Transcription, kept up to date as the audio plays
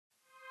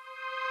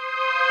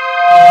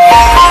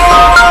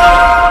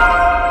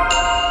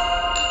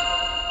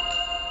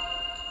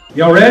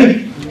Y'all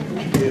ready?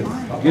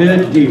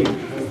 Good deal.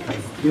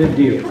 Good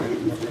deal.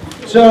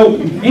 So,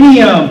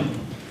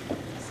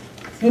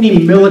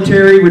 any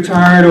military,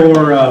 retired,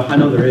 or I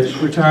know there is,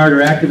 retired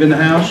or active in the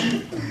house?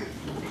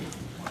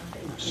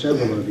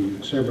 Several of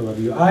you. Several of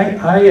you.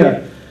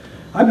 I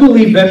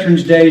believe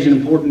Veterans Day is an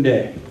important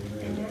day.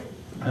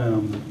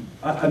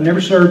 I've never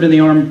served in the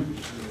armed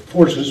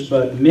forces,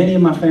 but many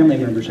of my family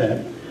members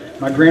have.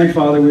 My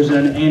grandfather was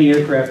in an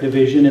anti-aircraft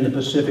division in the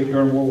Pacific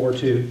during World War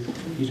II.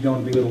 He's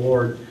going to be with the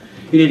Lord.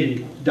 He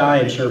didn't die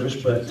in service,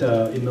 but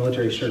in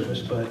military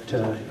service, but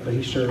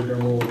he served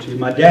during World War II.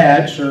 My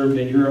dad served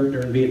in Europe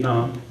during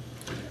Vietnam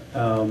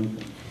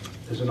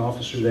as an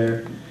officer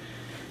there.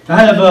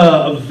 I have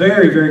a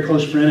very, very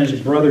close friend, as a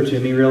brother to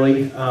me,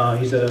 really.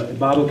 He's a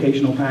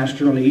bivocational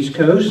pastor on the East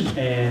Coast,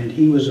 and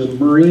he was a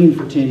Marine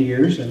for 10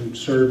 years and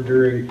served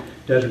during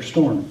Desert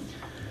Storm.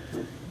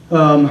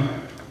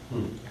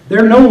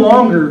 They're no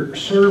longer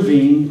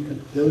serving,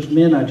 those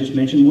men I just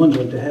mentioned, one's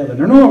went to heaven.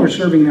 They're no longer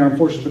serving in the armed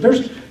forces, but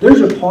there's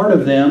a part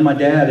of them, my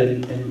dad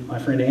and my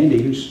friend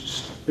Andy,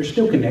 they're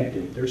still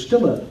connected. There's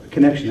still a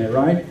connection there,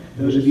 right?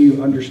 Those of you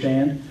who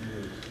understand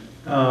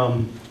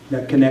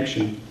that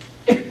connection.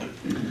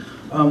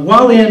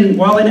 While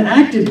in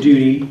active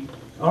duty,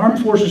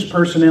 armed forces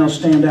personnel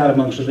stand out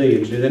among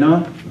civilians, do they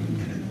not?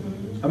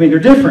 I mean, they're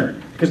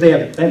different because they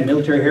have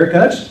military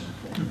haircuts,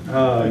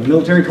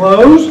 military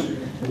clothes,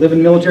 live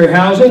in military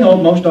housing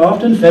most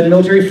often, fed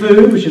military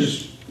food, which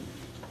is,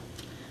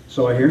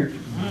 so I hear.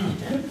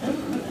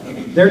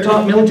 They're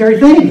taught military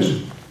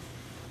things.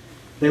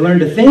 They learn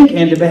to think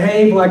and to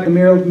behave like the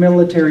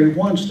military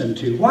wants them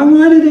to. Why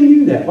do they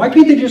do that? Why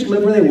can't they just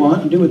live where they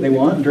want and do what they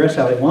want and dress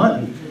how they want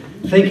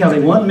and think how they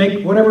want and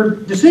make whatever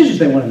decisions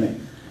they want to make?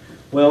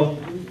 Well,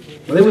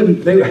 they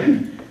wouldn't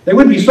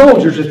be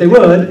soldiers if they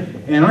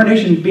would, and our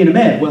nation would be in a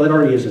mess. Well, it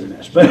already is in a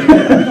mess,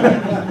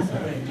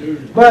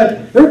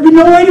 but there would be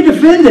no way to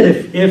defend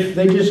it if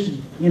they just,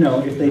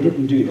 if they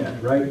didn't do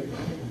that, right?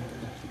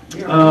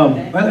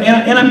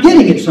 And I'm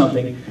getting at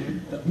something.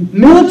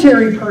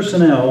 Military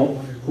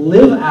personnel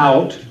live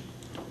out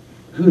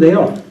who they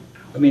are.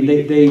 I mean,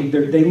 they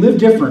live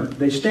different.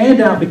 They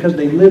stand out because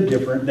they live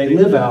different. They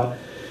live out.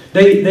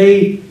 They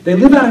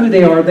live out who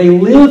they are. They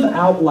live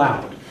out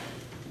loud.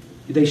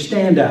 They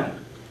stand out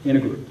in a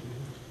group.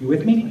 You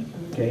with me?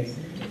 Okay.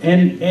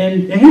 And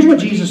here's what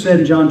Jesus said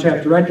in John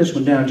chapter, write this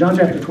one down, John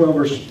chapter 12,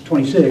 verse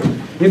 26.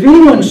 If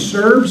anyone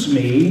serves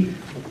me,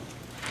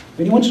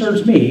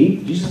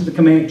 Jesus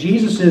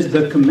is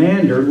the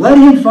commander, let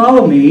him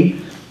follow me,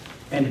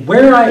 and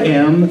where I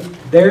am,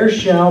 there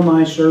shall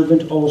my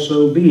servant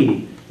also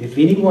be. If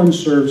anyone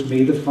serves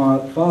me, the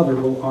Father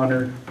will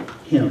honor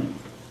him.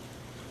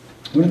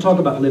 We're going to talk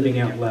about living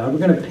out loud. We're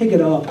going to pick it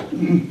up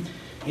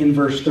in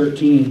verse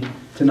 13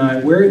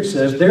 tonight, where it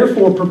says,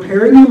 therefore,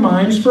 preparing your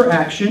minds for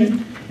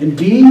action, and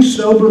being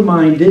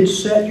sober-minded,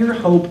 set your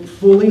hope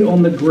fully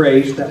on the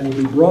grace that will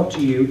be brought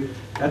to you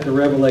at the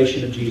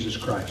revelation of Jesus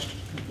Christ.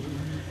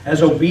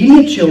 As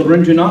obedient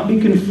children, do not be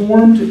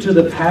conformed to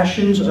the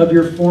passions of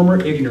your former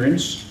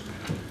ignorance,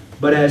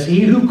 but as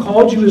he who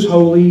called you is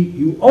holy,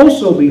 you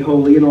also be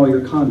holy in all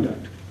your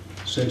conduct.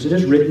 Since it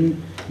is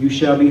written, you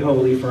shall be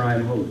holy, for I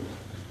am holy.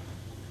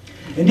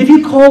 And if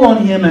you call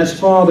on him as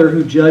Father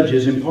who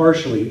judges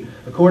impartially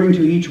according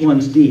to each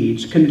one's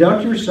deeds,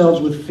 conduct yourselves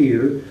with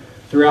fear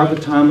throughout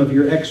the time of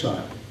your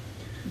exile,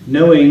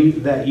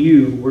 knowing that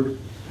you were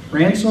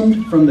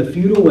ransomed from the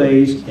futile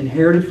ways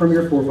inherited from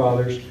your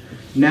forefathers,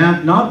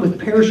 not with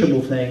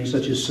perishable things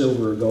such as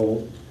silver or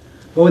gold,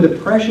 but with the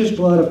precious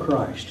blood of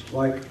Christ,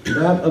 like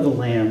that of a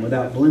lamb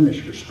without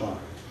blemish or spot.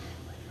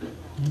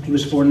 He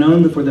was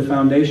foreknown before the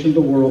foundation of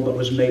the world, but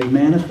was made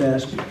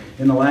manifest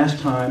in the last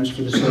times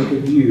for the sake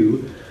of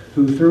you,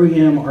 who through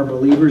him are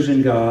believers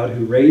in God,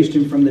 who raised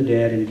him from the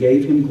dead and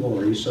gave him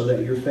glory, so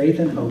that your faith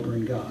and hope are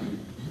in God.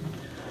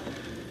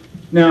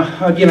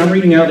 Now, again, I'm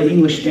reading out the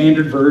English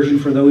Standard Version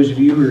for those of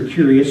you who are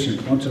curious.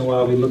 And once in a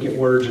while we look at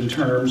words and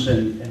terms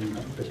and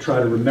try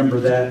to remember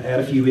that,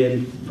 add a few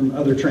in from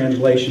other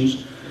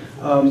translations.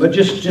 But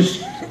just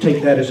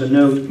take that as a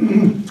note.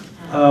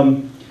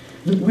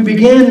 We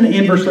begin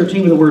in verse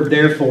 13 with the word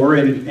therefore,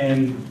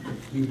 and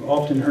you've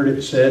often heard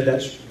it said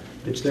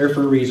it's there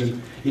for a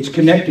reason. It's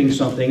connecting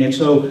something. And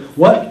so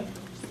what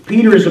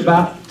Peter is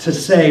about to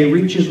say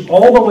reaches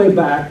all the way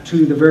back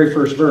to the very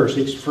first verse.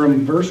 It's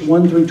from verse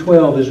 1 through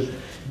 12. Is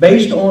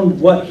based on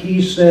what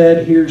he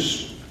said.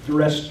 Here's the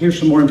rest. Here's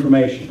some more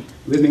information.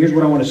 With me, here's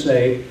what I want to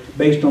say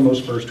based on those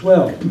first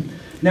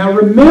 12. Now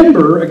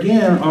remember,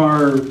 again,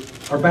 our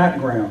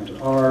background,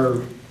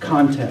 our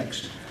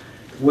context,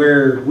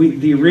 where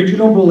the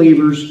original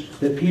believers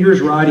that Peter's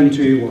writing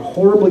to were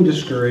horribly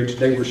discouraged.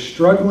 They were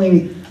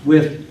struggling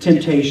with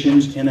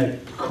temptations in a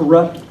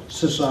corrupt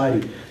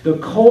society. The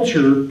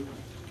culture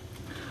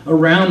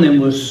around them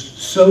was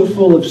so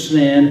full of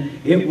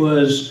sin, it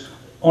was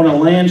on a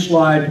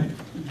landslide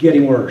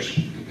getting worse.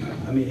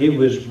 I mean, it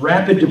was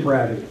rapid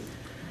depravity.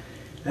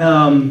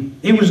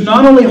 It was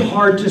not only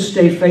hard to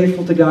stay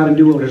faithful to God and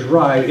do what was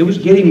right, it was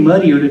getting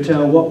muddier to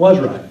tell what was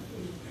right.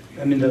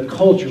 I mean, the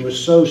culture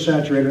was so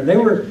saturated. They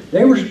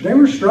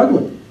were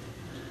struggling.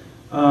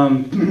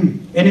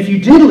 And if you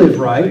did live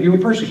right, you were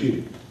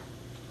persecuted.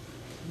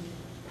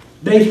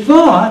 They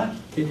thought,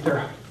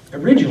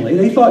 originally,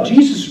 they thought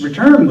Jesus'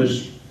 return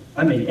was,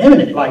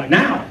 imminent, like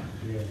now.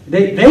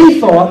 They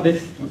thought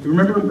that,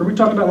 remember we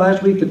talked about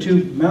last week, the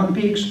two mountain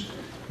peaks?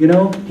 You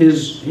know,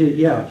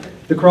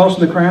 the cross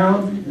and the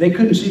crown. They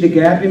couldn't see the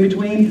gap in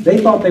between. They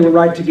thought they were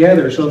right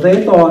together. So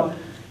they thought,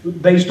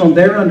 based on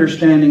their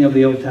understanding of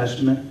the Old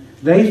Testament,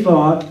 they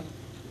thought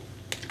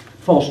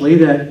falsely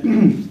that,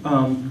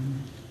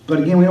 but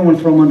again, we don't want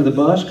to throw them under the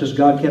bus because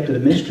God kept it a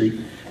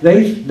mystery.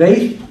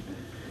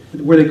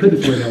 Where they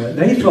couldn't fully know it,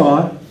 they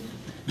thought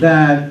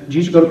that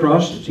Jesus got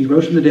across, he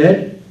rose from the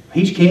dead,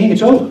 he's king,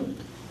 it's over.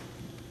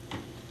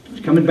 He's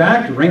coming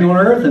back to reign on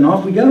earth, and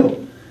off we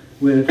go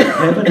with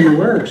heaven and the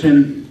works.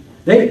 And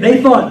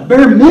they thought,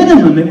 bare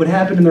minimum, it would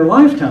happen in their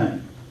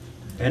lifetime.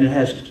 And it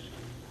hasn't.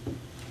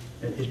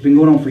 It's been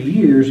going on for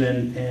years,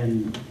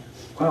 and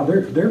wow,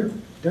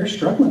 they're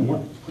struggling.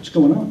 What's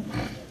going on?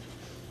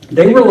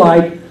 They were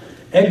like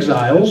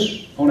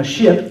exiles on a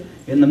ship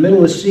in the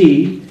middle of the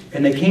sea,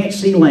 and they can't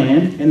see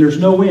land, and there's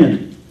no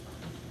wind.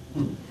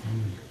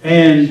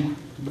 And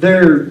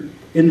they're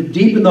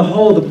deep in the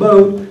hull of the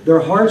boat, their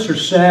hearts are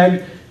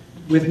sagged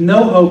with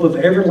no hope of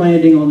ever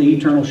landing on the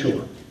eternal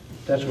shore.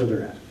 That's where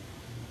they're at.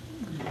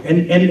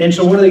 And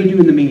so what do they do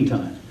in the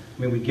meantime?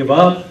 We give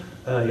up.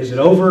 Is it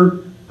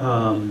over?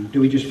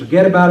 Do we just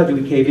forget about it? Do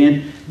we cave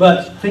in?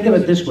 But think of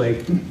it this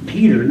way.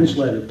 Peter, in this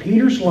letter,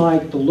 Peter's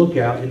like the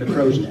lookout in the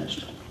crow's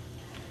nest.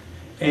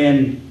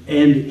 And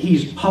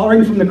he's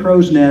hollering from the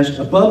crow's nest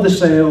above the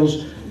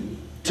sails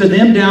to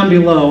them down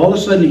below. All of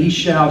a sudden he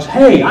shouts,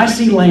 "Hey, I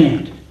see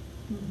land.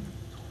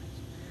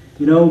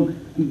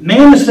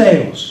 Man the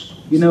sails.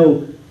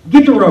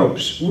 Get the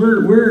ropes.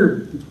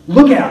 We're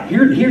look out.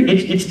 Here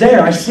it's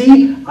there. I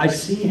see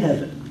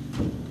heaven.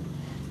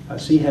 I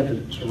see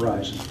heaven's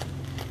horizon."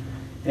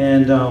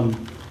 And now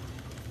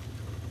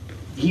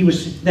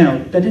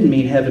that didn't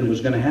mean heaven was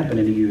going to happen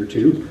in a year or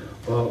two,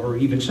 or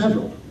even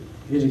several.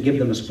 He doesn't give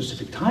them a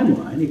specific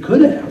timeline. He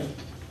could have.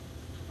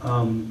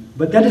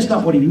 But that is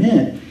not what he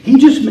meant. He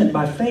just meant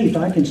by faith,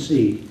 I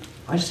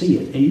see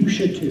it, and you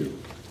should too.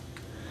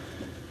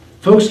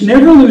 Folks,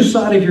 never lose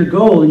sight of your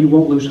goal and you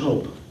won't lose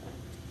hope.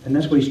 And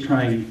that's what he's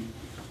trying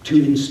to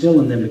instill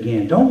in them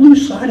again. Don't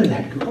lose sight of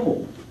that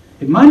goal.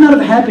 It might not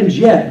have happened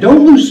yet.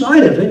 Don't lose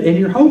sight of it and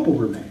your hope will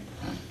remain.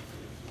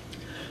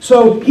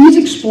 So he's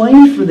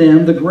explained for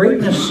them the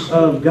greatness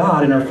of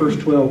God in our first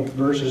 12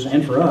 verses,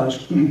 and for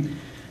us. And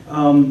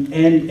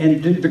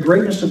the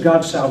greatness of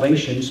God's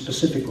salvation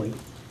specifically.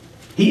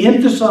 He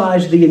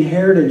emphasized the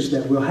inheritance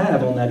that we'll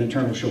have on that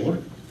eternal shore,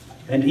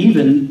 and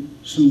even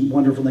some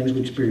wonderful things we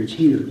experience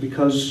here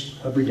because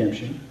of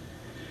redemption.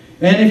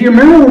 And if you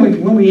remember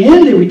when we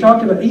ended, we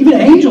talked about even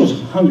angels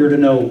hunger to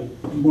know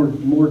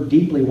more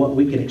deeply what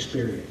we can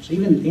experience.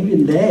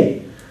 Even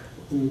they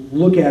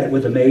look at it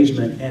with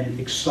amazement and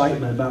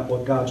excitement about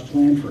what God's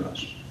planned for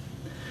us.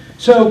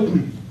 So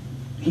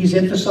he's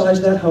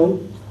emphasized that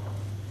hope.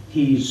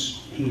 He's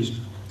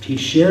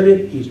shared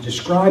it, he's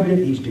described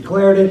it, he's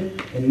declared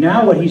it, and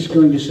now what he's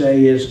going to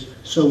say is,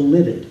 so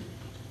live it.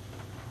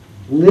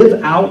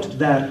 Live out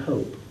that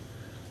hope.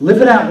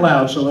 Live it out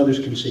loud so others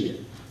can see it.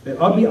 It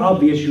ought to be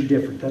obvious you're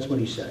different. That's what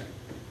he's saying.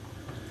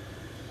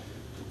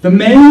 The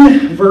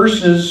main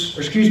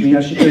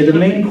the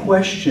main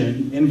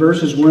question in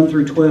verses 1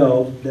 through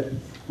 12 that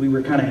we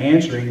were kind of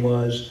answering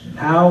was,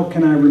 how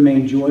can I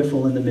remain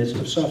joyful in the midst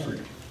of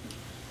suffering?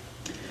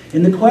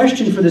 And the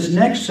question for this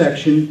next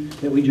section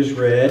that we just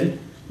read,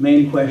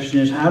 main question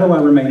is, how do I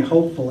remain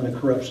hopeful in a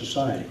corrupt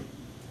society?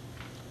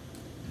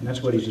 And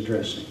that's what he's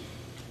addressing.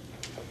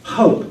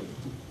 Hope.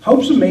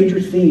 Hope's a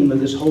major theme of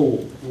this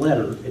whole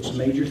letter. It's a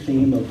major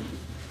theme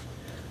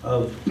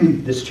of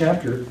this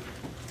chapter.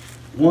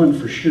 One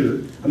for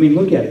sure.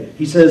 Look at it.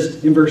 He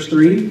says in verse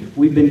 3,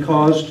 we've been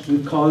caused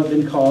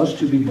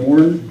to be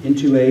born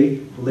into a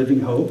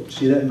living hope.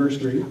 See that in verse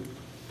 3?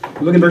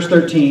 Look at verse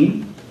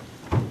 13.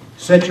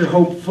 Set your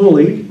hope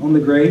fully on the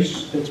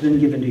grace that's been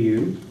given to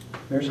you.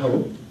 There's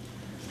hope.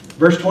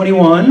 Verse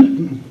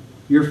 21,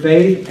 your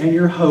faith and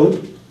your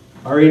hope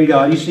are in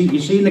God. You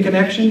see in the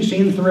connection? You see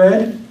in the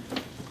thread?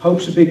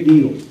 Hope's a big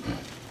deal.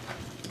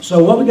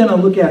 So what we're going to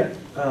look at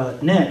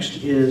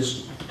next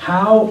is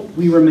how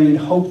we remain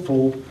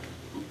hopeful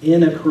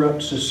in a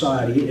corrupt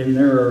society. And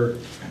there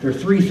are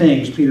three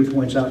things Peter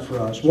points out for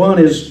us. One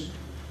is,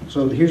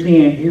 so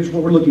here's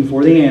what we're looking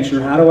for, the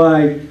answer. How do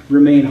I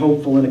remain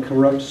hopeful in a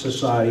corrupt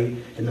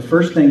society? And the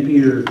first thing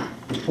Peter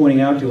is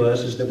pointing out to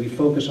us is that we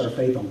focus our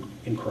faith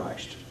in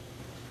Christ.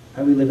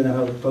 How do we live in that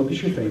hope?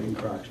 Focus your faith in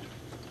Christ.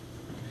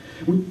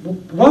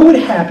 What would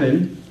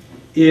happen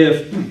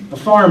if a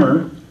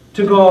farmer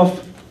took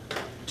off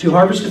to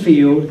harvest a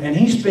field and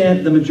he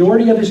spent the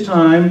majority of his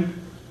time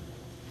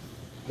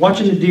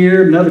watching the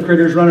deer and other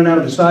critters running out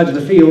of the sides of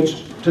the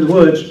fields to the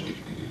woods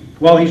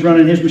while he's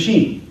running his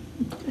machine?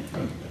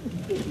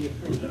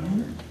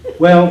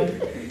 Well,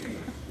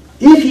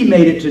 if he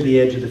made it to the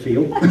edge of the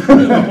field,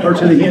 or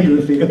to the end of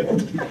the field,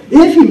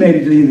 if he made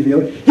it to the end of the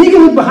field, he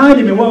could look behind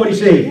him and what would he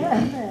see?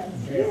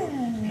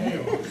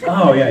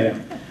 Oh, yeah.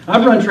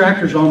 I've run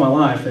tractors all my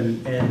life,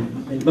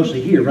 and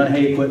mostly here, run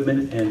hay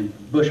equipment and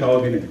bush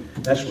hogging and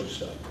that sort of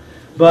stuff.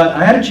 But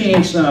I had a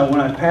chance when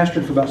I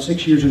pastored for about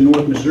 6 years in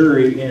North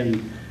Missouri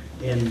in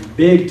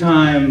big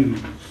time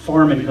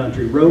farming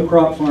country, row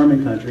crop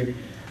farming country.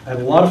 I had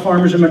a lot of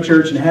farmers in my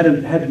church and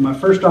had my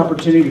first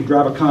opportunity to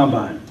drive a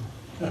combine.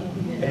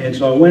 And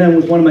so I went in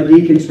with one of my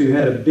deacons who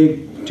had a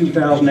big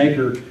 2,000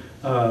 acre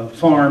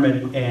farm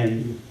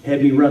and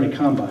had me run a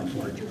combine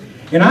for it.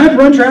 And I had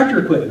run tractor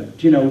equipment,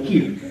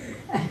 here.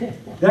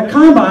 That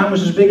combine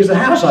was as big as the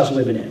house I was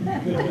living in.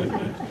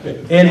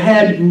 And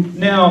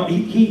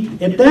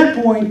at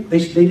that point, they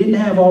didn't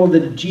have all of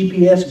the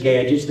GPS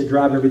gadgets that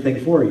drive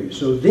everything for you.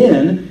 So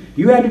then,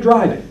 you had to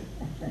drive it.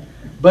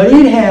 But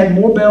it had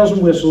more bells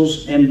and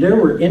whistles, and there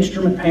were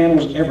instrument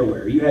panels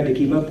everywhere you had to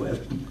keep up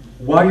with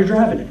while you're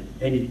driving it.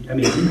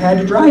 And you had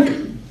to drive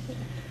it.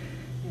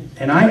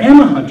 And I am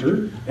a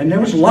hunter, and there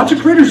was lots of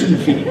critters in the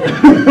field.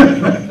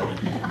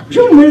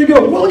 Shoot them, where they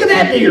go? Well, look at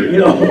that deer,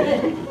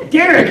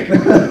 Derek!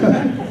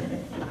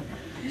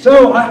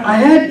 So I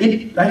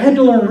had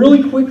to learn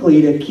really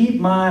quickly to keep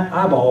my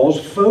eyeballs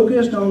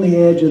focused on the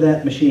edge of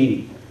that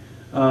machine.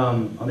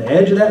 On the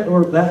edge of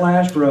that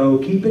last row,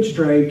 keep it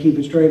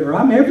straight, or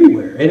I'm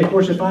everywhere. And of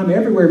course, if I'm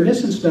everywhere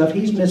missing stuff,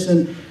 he's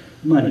missing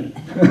money.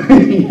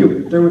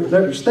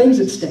 There's things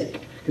at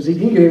stake, because he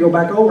needed to go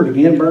back over it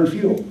again and burn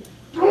fuel.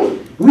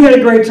 We had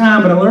a great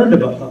time, but I learned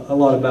a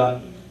lot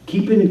about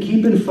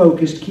keeping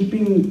focused,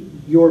 keeping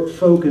your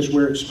focus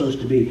where it's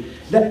supposed to be.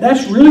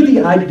 That's really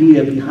the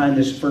idea behind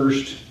this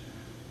first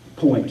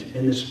point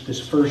and this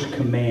first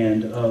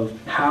command of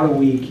how do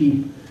we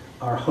keep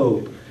our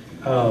hope.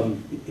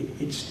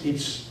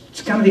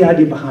 It's kind of the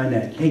idea behind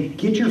that. Hey,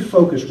 get your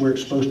focus where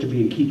it's supposed to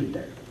be and keep it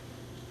there.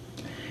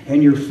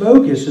 And your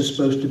focus is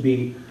supposed to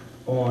be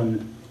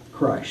on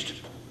Christ.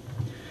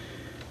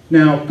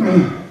 Now,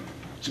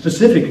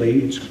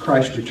 specifically, it's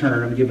Christ's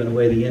return. I'm giving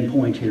away the end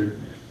point here.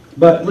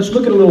 But let's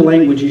look at a little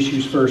language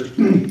issues first.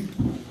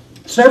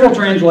 Several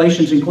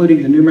translations,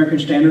 including the New American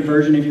Standard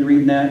Version, if you're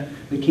reading that,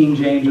 the King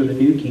James or the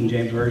New King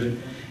James Version,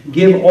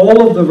 give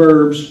all of the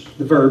verbs,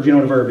 you know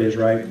what a verb is,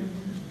 right?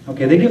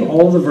 Okay, they give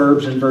all of the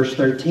verbs in verse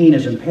 13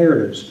 as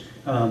imperatives.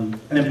 An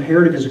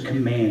imperative is a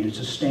command. It's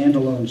a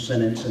standalone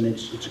sentence, and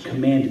it's a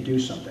command to do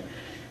something.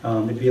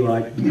 It'd be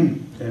like, I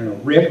don't know,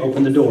 Rick,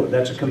 open the door.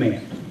 That's a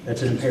command.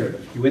 That's an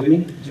imperative. You with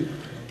me?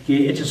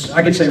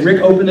 I could say,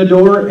 Rick, open the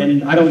door,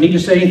 and I don't need to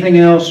say anything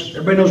else.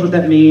 Everybody knows what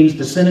that means.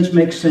 The sentence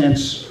makes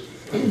sense.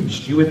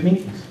 You with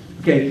me?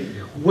 Okay.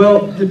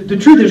 Well, the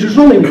truth is there's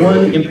only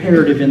one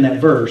imperative in that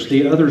verse.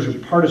 The others are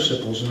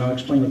participles, and I'll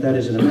explain what that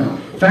is in a minute.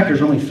 In fact,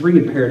 there's only 3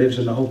 imperatives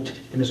in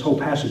this whole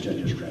passage I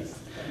just read.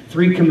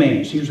 3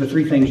 commands. Here's the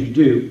 3 things you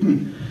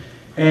do.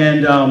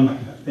 And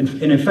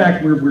in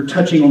fact, we're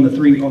touching on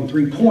on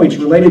 3 points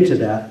related to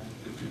that.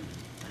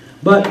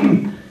 But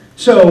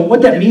so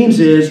what that means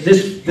is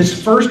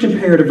this first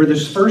imperative, or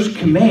this first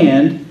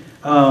command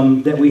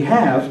that we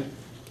have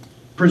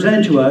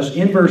presented to us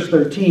in verse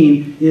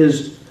 13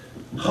 is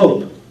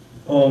hope.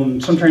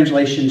 Some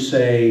translations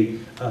say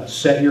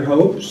set your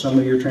hope. Some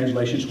of your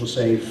translations will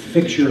say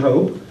fix your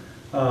hope.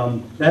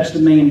 That's the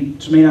main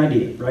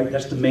idea, right?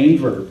 That's the main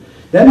verb.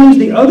 That means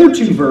the other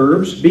 2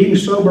 verbs, being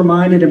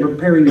sober-minded and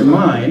preparing your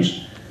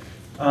minds,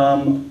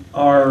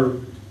 are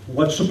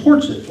what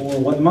supports it or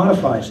what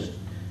modifies it.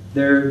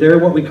 They're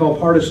what we call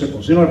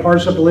participles. You know what a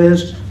participle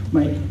is?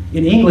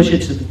 In English,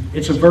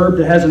 it's a verb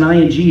that has an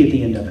ing at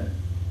the end of it.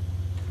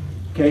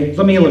 Okay,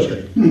 let me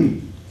illustrate.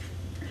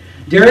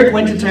 Derek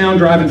went to town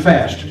driving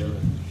fast.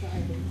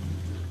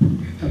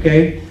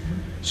 Okay,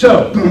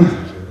 so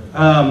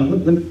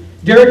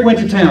Derek went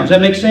to town. Does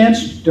that make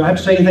sense? Do I have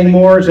to say anything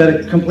more? Is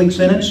that a complete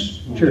sentence?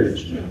 Sure it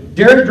is.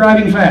 Derek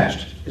driving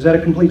fast. Is that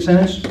a complete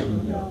sentence?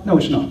 No,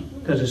 it's not,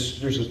 because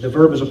the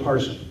verb is a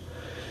participle.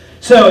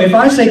 So if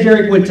I say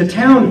Derek went to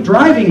town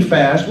driving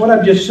fast, what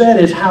I've just said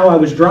is how I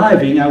was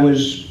driving.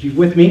 You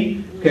with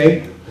me?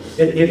 Okay.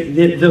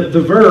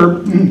 The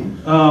verb,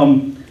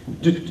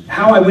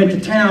 how I went to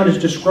town, is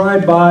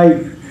described by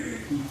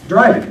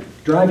driving.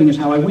 Driving is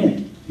how I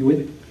went. You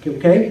with?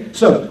 Okay.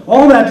 So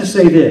all that to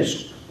say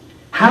this: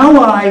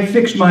 how I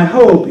fix my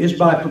hope is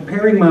by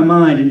preparing my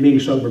mind and being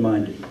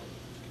sober-minded.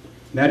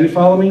 Now, do you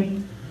follow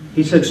me?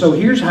 He said, so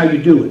here's how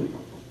you do it.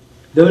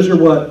 Those are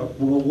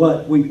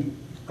what we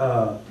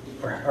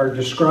are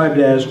described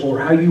as, or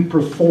how you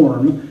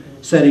perform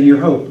setting your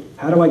hope.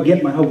 How do I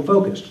get my hope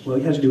focused? Well,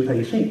 it has to do with how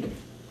you think.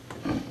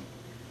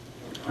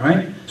 All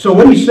right? So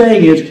what he's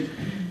saying is,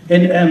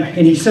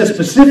 and he says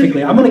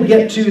specifically, I'm going to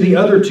get to the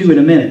other 2 in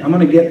a minute. I'm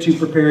going to get to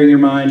preparing your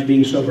minds,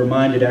 being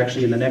sober-minded,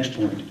 actually, in the next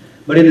point.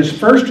 But in this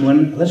first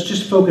one, let's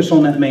just focus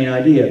on that main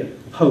idea,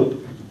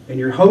 hope. And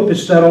your hope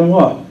is set on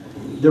what?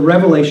 The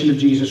revelation of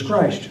Jesus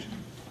Christ.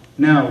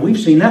 Now, we've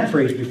seen that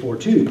phrase before,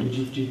 too.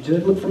 Did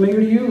it look familiar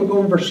to you? Look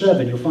over verse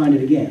 7. You'll find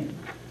it again.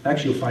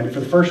 Actually, you'll find it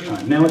for the first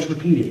time. Now it's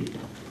repeated.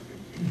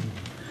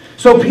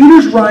 So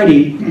Peter's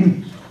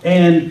writing,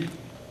 and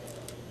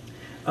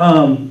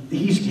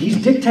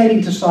he's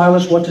dictating to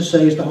Silas what to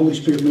say as the Holy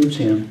Spirit moves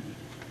him.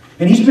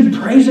 And he's been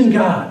praising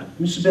God.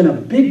 This has been a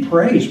big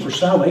praise for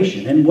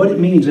salvation and what it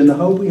means and the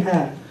hope we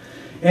have.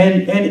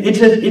 And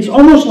it's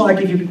almost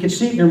like, if you could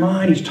see it in your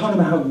mind, he's talking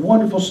about how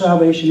wonderful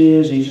salvation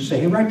is. And he's just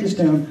saying, hey, write this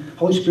down.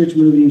 Holy Spirit's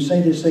moving him.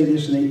 Say this.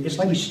 And it's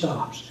like he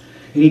stops.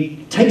 And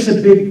he takes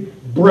a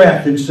big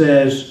breath and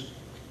says,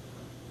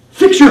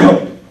 fix your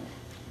hope.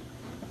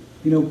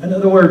 You know, in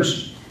other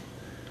words,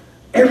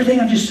 everything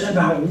I've just said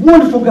about how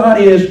wonderful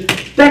God is,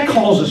 that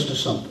calls us to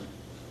something.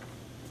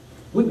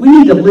 We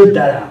need to live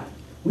that out.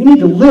 We need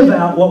to live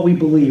out what we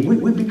believe.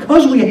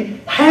 Because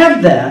we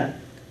have that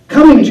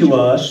coming to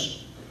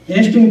us, and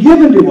it's been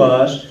given to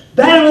us,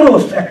 that ought to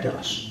affect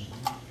us.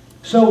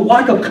 So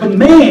like a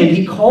command,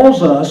 he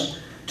calls us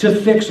to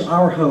fix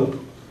our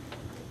hope.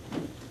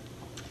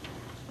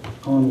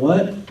 On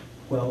what?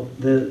 Well,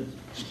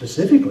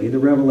 specifically the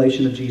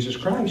revelation of Jesus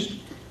Christ.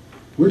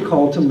 We're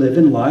called to live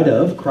in light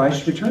of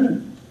Christ's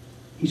return.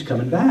 He's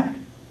coming back.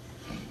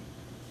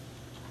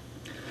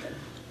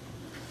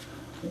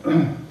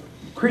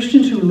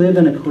 Christians who live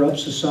in a corrupt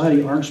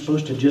society aren't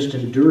supposed to just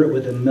endure it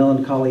with a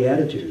melancholy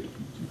attitude.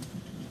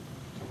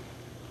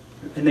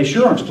 And they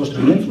sure aren't supposed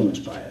to be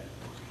influenced by it.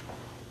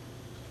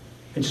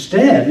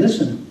 Instead,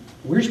 listen,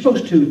 we're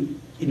supposed to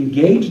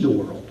engage the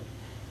world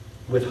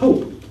with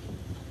hope.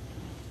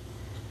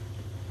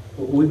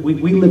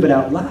 We live it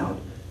out loud.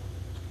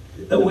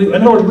 In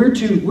other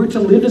words, we're to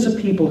live as a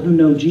people who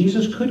know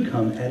Jesus could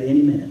come at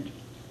any minute.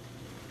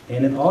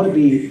 And it ought to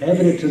be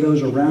evident to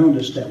those around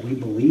us that we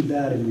believe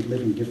that and we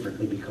live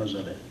differently because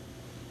of it.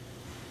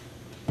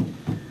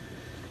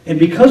 And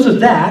because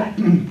of that,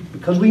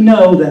 because we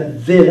know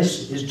that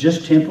this is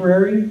just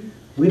temporary,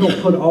 we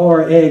don't put all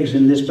our eggs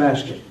in this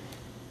basket.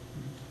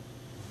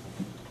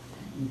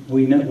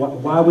 We know,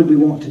 why would we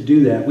want to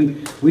do that?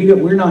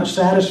 We're not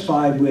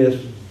satisfied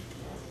with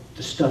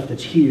the stuff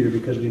that's here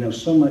because we know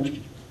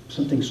something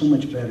so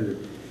much better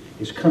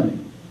is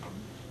coming.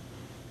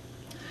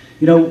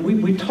 You know,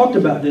 we talked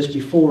about this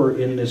before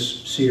in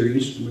this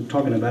series. We're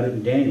talking about it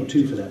in Daniel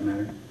too, for that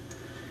matter.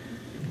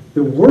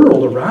 The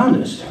world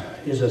around us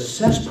is a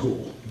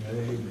cesspool.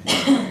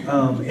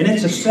 And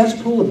it's a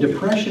cesspool of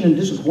depression and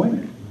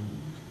disappointment.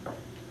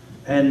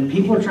 And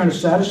people are trying to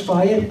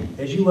satisfy it,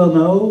 as you well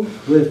know,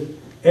 with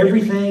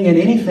everything and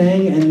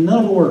anything, and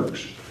none of it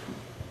works.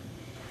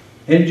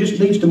 And it just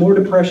leads to more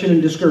depression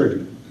and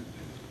discouragement.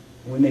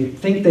 When they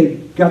think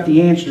they've got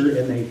the answer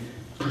and they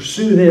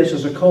pursue this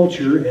as a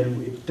culture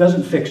and it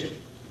doesn't fix it.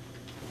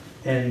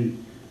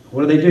 And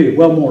what do?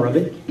 Well, more of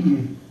it.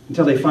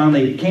 Until they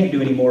finally can't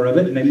do any more of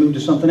it and they move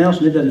to something else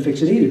and it doesn't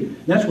fix it either.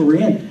 And that's where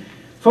we're in.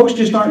 Folks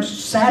just aren't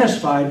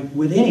satisfied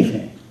with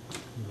anything.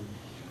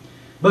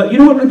 But you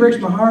know what really breaks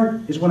my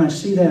heart is when I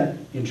see that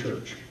in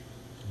church.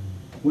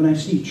 When I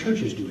see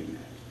churches doing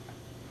that.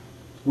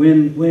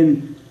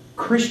 When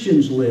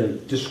Christians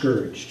live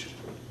discouraged.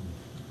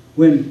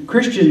 When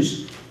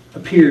Christians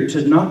appear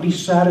to not be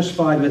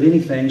satisfied with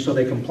anything, so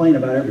they complain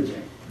about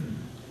everything.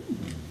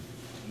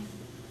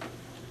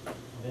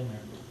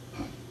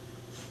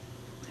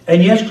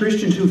 And yes,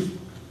 Christians who,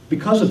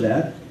 because of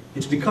that,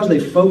 it's because they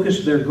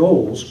focus their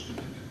goals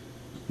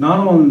not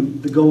on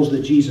the goals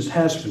that Jesus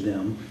has for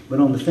them, but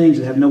on the things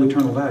that have no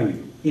eternal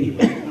value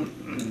anyway.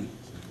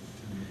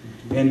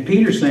 And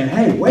Peter's saying,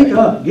 hey, wake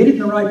up, get it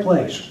in the right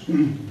place.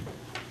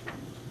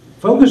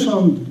 Focus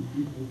on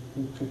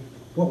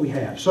what we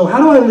have. So how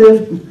do I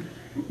live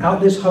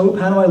out this hope?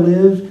 How do I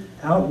live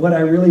out what I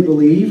really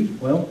believe?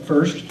 Well,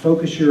 first,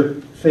 focus your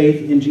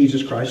faith in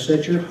Jesus Christ.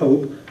 Set your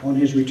hope on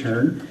His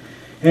return.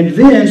 And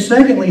then,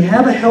 secondly,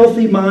 have a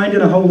healthy mind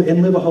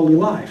and live a holy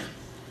life.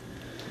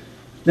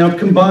 Now, I've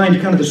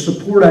combined kind of the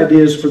support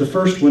ideas for the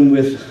first one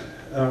with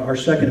our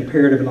second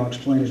imperative, and I'll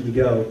explain as we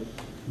go.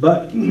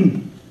 But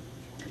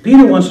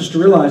Peter wants us to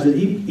realize that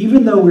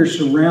even though we're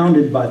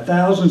surrounded by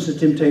thousands of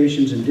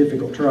temptations and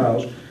difficult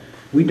trials,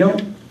 we don't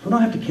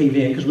have to cave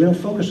in because we don't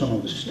focus on all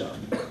this stuff.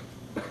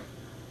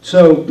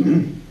 So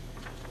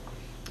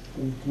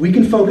we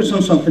can focus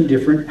on something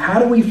different. How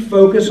do we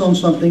focus on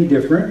something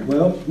different?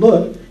 Well,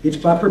 look, it's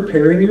by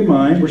preparing your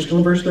mind. We're still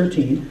in verse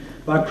 13.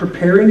 By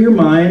preparing your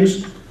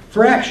minds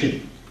for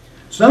action.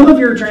 Some of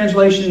your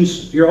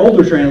translations, your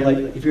older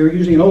translation, if you're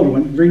using an older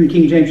one, reading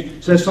King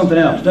James, says something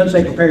else. It doesn't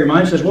say prepare your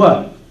mind. It says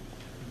what?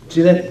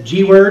 See that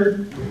G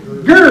word?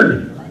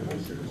 Gird.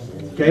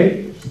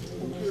 Okay?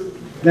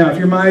 Now, if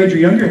you're my age or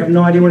younger, you have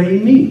no idea what it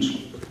even means.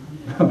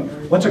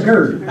 What's a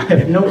gird? I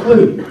have no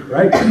clue,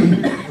 right?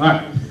 All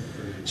right.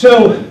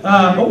 So,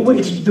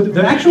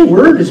 the actual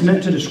word is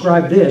meant to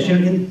describe this.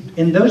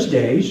 In those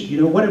days,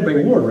 you know what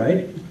everybody wore,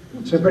 right?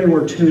 So everybody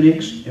wore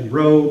tunics and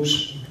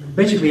robes.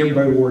 Basically,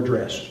 everybody wore a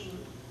dress.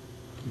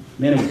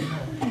 Men and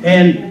women.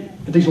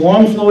 And these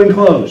long flowing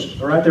clothes,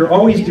 all right? They're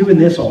always doing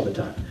this all the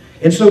time.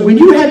 And so when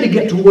you had to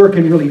get to work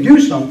and really do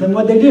something,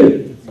 what'd they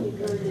do?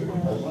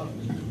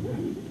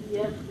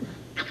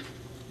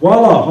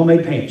 Voila,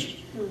 homemade pants.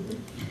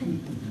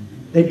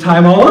 They'd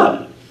tie them all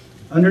up.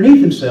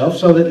 underneath themselves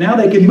so that now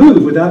they can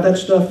move without that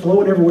stuff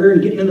flowing everywhere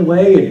and getting in the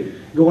way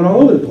and going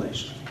all over the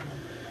place.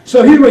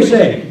 So here's what we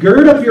say.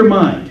 Gird up your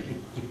mind.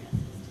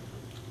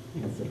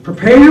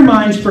 Prepare your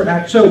minds for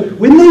action. So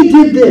when they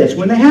did this,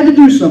 when they had to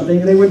do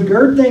something, they would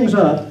gird things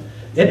up.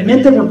 It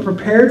meant they were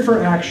prepared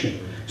for action.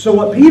 So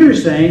what Peter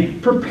is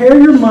saying, prepare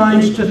your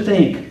minds to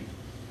think.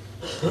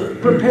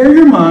 Prepare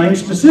your mind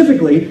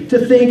specifically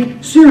to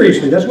think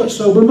seriously. That's what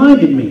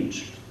sober-minded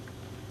means.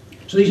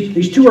 So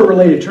these two are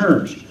related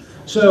terms.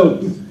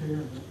 So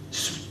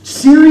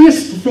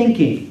serious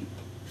thinking.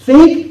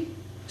 Think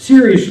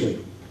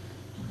seriously.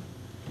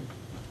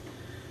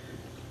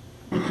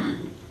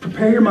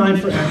 Prepare your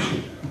mind for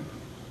action.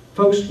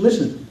 Folks,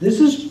 listen. This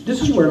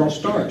is where it all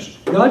starts.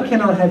 God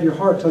cannot have your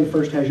heart till He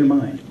first has your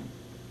mind.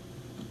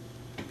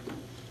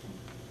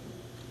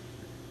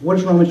 What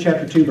does Romans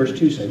chapter 2, verse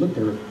 2 say?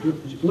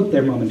 Look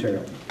there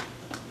momentarily.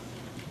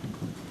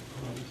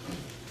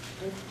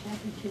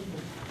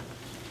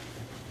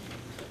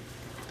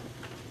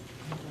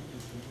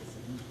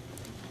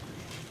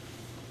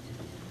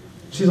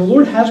 See, the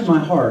Lord has my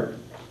heart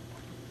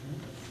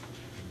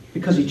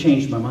because He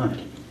changed my mind.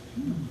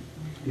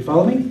 You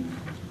follow me?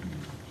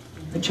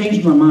 I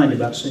changed my mind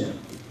about sin.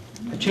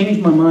 I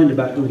changed my mind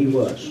about who He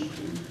was.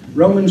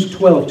 Romans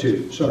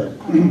 12:2. Sorry.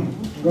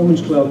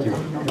 Romans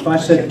 12:2. If I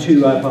said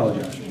 2, I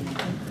apologize.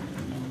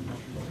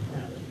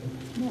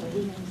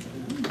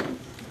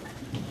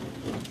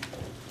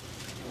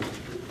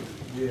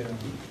 Yeah.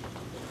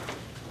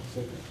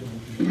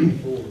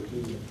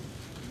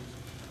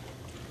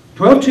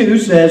 12:2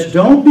 says,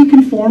 don't be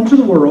conformed to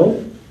the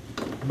world,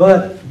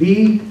 but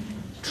be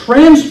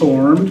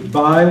transformed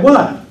by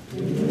what?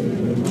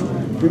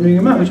 Renewing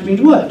your mind, which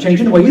means what?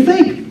 Changing the way you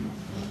think.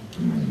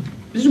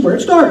 This is where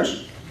it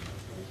starts.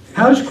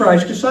 How does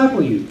Christ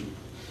disciple you?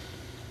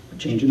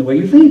 Changing the way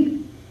you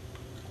think.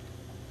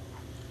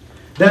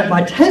 That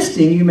by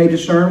testing you may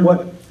discern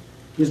what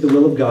is the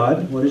will of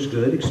God, what is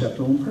good,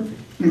 acceptable, and perfect.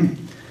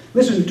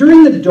 Listen,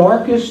 during the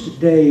darkest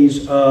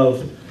days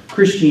of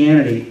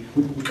Christianity,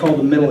 we call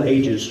the Middle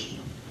Ages,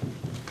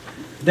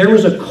 there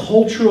was a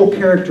cultural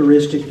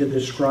characteristic that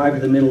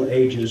described the Middle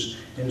Ages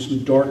and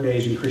some dark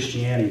days in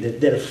Christianity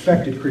that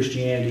affected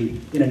Christianity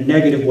in a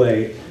negative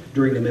way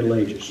during the Middle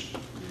Ages.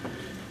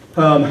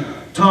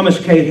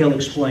 Thomas Cahill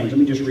explains. Let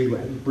me just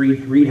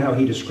read how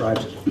he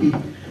describes it.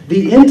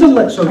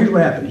 So here's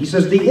what happened. He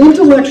says, the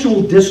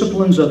intellectual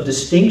disciplines of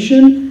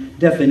distinction,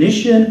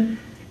 definition,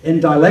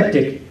 and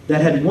dialectic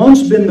that had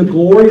once been the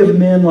glory of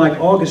men like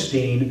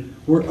Augustine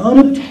were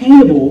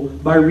unobtainable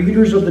by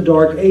readers of the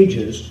Dark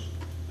Ages,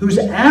 whose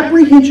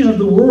apprehension of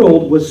the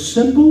world was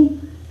simple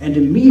and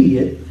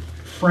immediate,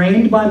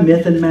 framed by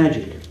myth and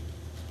magic.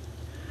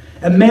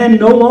 A man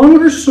no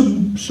longer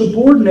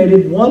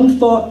subordinated one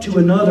thought to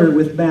another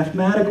with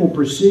mathematical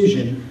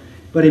precision,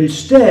 but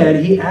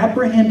instead he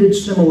apprehended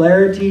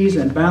similarities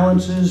and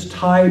balances,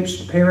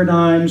 types,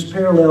 paradigms,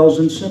 parallels,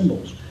 and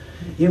symbols.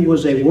 It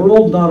was a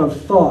world not of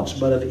thoughts,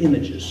 but of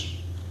images.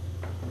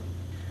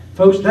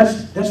 Folks,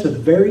 that's the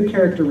very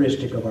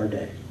characteristic of our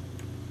day.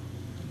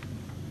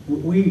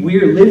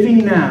 We are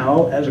living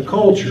now as a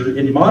culture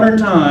in modern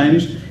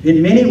times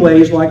in many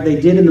ways like they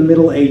did in the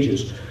Middle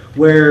Ages,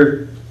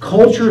 where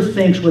culture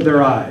thinks with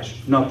their eyes,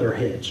 not their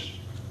heads,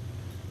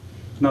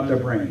 not their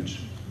brains.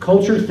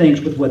 Culture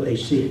thinks with what they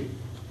see.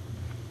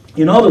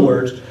 In other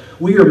words,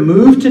 we are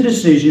moved to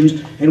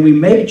decisions and we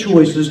make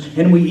choices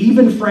and we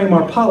even frame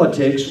our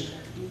politics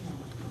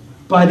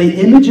by the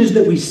images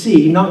that we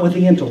see, not with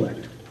the intellect.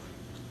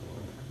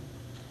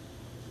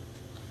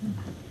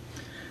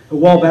 A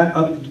while back,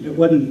 it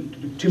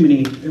wasn't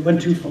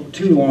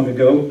too long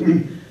ago,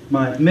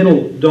 my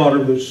middle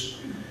daughter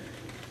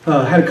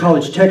had a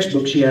college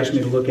textbook she asked me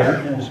to look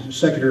at. It was a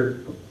secular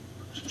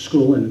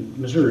school in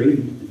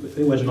Missouri.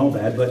 It wasn't all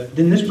bad, but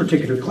in this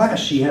particular class,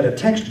 she had a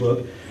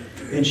textbook,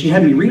 and she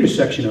had me read a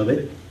section of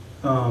it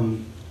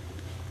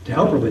to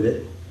help her with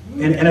it.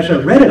 And as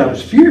I read it, I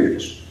was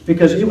furious,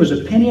 because it was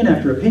opinion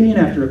after opinion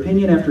after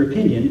opinion after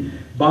opinion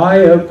by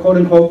a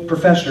quote-unquote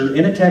professor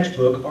in a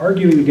textbook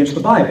arguing against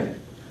the Bible.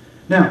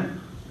 Now,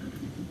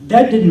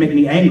 that didn't make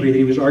me angry that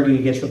he was arguing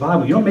against the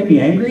Bible. You know what made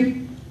me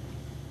angry?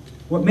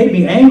 What made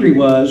me angry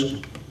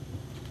was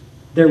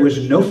there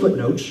was no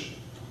footnotes,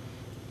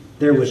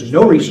 there was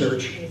no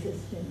research,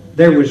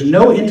 there was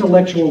no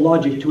intellectual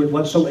logic to it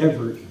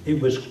whatsoever. It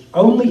was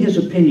only his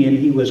opinion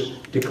he was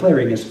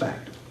declaring as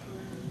fact.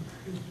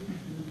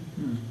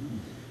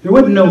 There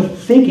wasn't no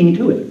thinking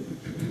to it.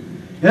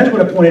 And that's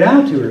what I pointed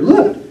out to her.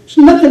 Look, there's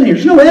nothing here.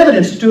 There's no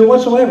evidence to it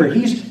whatsoever.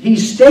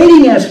 He's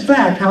stating as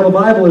fact how the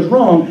Bible is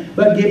wrong,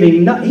 but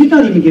he's not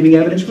even giving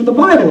evidence from the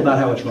Bible about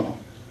how it's wrong.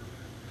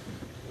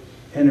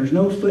 And there's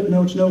no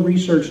footnotes, no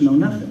research, no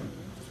nothing.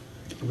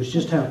 It was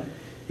just how,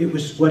 it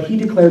was what he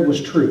declared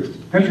was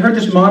truth. Have you heard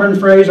this modern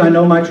phrase, I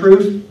know my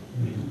truth?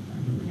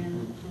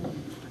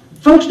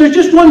 Folks, there's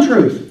just one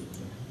truth.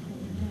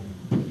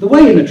 The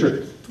way and the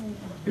truth.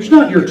 There's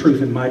not your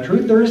truth and my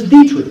truth, there is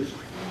the truth.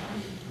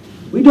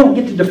 We don't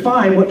get to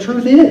define what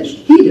truth is.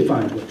 He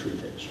defines what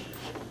truth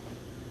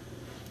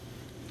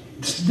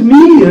is. The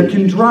media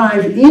can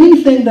drive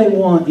anything they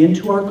want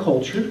into our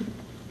culture.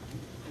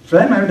 For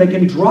that matter, they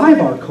can drive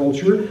our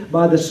culture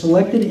by the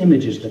selected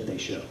images that they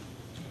show.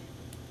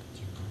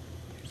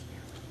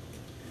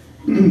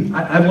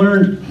 I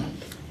learned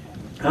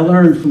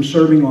from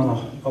serving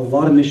on a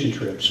lot of mission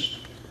trips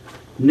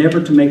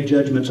never to make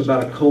judgments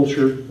about a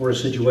culture or a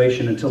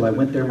situation until I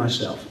went there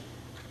myself.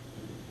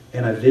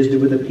 And I visited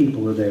with the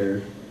people who were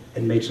there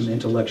and made some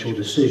intellectual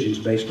decisions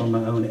based on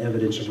my own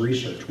evidence of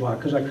research. Why?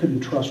 Because I couldn't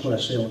trust what I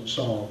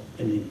saw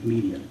in the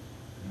media.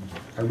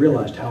 I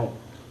realized how,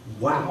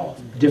 wow,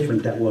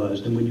 different that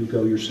was than when you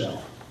go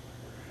yourself.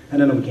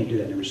 And I know we can't do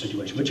that in every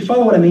situation, but you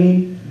follow what I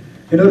mean?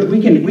 In other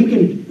words,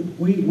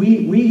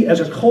 we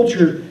as a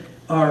culture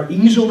are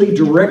easily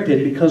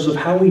directed because of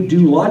how we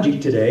do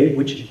logic today,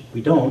 which we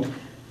don't.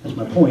 That's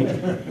my point.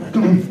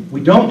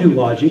 We don't do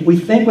logic. We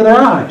think with our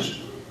eyes.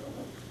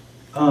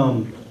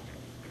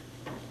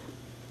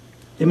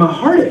 And my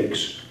heart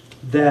aches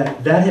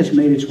that has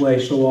made its way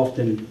so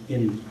often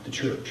in the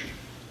church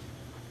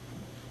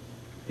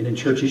and in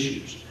church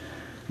issues.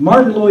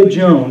 Martin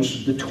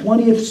Lloyd-Jones, the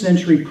 20th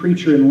century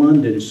preacher in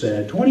London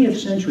said,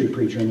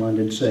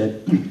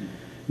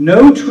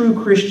 "No true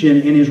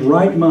Christian in his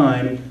right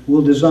mind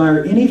will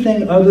desire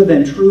anything other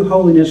than true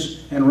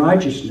holiness and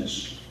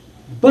righteousness.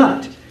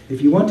 But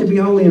if you want to be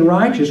holy and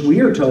righteous,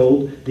 we are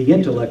told the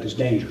intellect is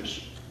dangerous."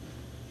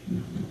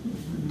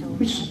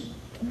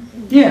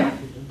 Yeah.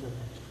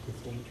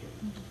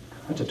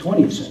 That's a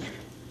 20th century.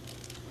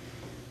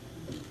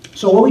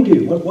 So what we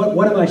do,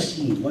 what have I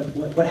seen?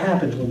 What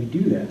happens when we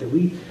do that? That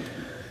we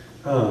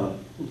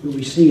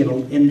see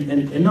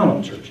in not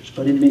all churches,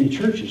 but in many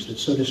churches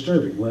that's so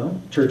disturbing. Well,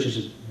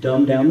 churches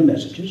dumb down the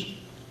messages,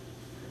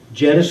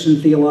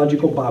 jettison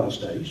theological Bible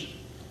studies,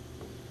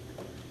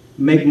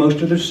 make most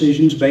of their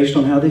decisions based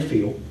on how they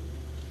feel,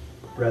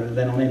 rather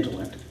than on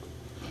intellect,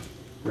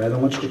 rather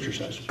than what Scripture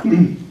says.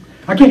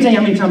 I can't tell you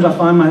how many times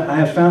I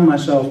have found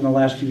myself in the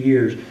last few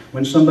years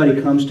when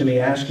somebody comes to me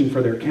asking for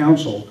their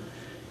counsel,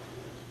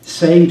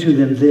 saying to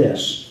them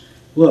this: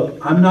 "Look,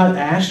 I'm not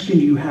asking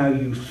you how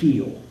you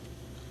feel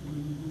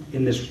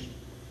in this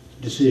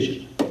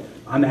decision.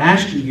 I'm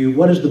asking you,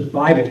 what is the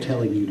Bible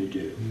telling you to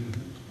do?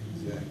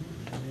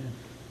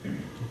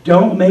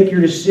 Don't make your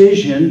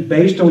decision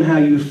based on how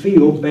you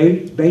feel.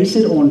 Base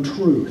it on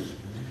truth."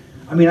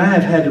 I mean, I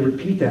have had to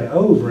repeat that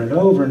over and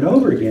over and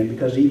over again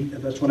because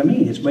that's what I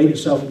mean. It's made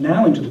itself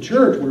now into the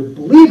church where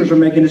believers are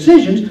making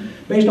decisions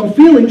based on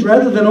feelings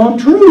rather than on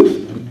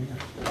truth.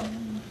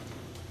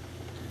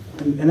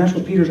 And that's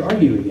what Peter's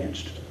arguing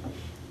against.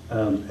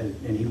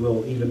 And he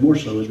will even more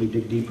so as we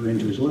dig deeper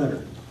into his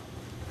letter.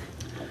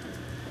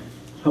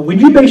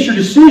 When you base your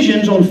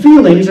decisions on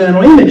feelings and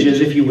on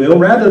images, if you will,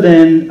 rather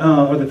than,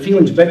 or the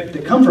feelings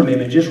that come from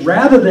images,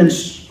 rather than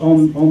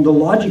on the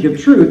logic of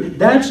truth,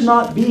 that's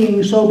not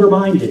being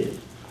sober-minded.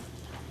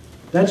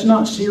 That's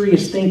not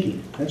serious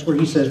thinking. That's where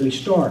he says we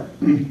start.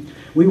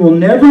 We will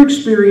never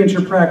experience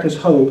or practice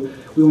hope.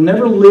 We will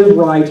never live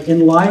right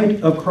in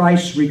light of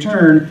Christ's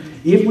return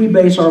if we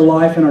base our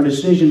life and our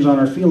decisions on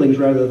our feelings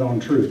rather than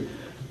on truth.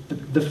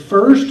 The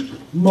first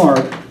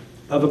mark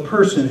of a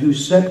person who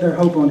set their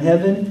hope on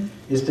heaven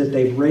is that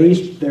they've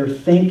raised their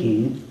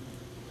thinking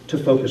to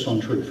focus on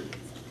truth.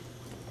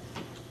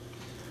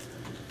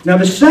 Now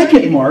the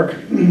second mark,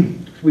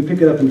 we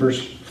pick it up in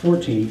verse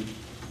 14,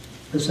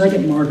 the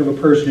second mark of a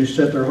person who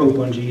set their hope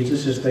on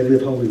Jesus is they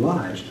live holy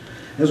lives.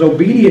 As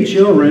obedient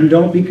children,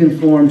 don't be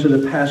conformed to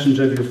the passions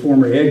of your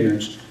former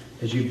ignorance,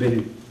 as you've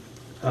been,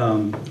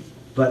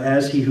 but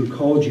as he who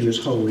called you is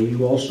holy,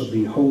 you also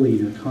be holy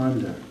in your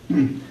conduct.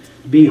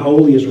 Be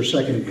holy is our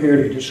second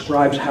imperative. It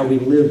describes how we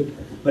live,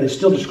 but it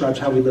still describes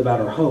how we live out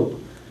our hope.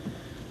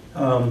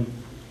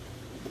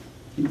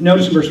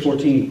 Notice in verse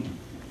 14,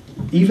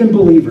 even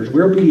believers,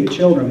 we're obedient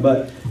children,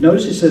 but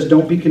notice it says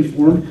don't be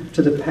conformed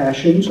to the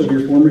passions of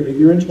your former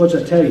ignorance. What's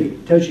that tell you?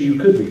 It tells you you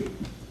could be.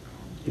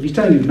 If he's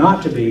telling you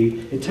not to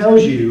be, it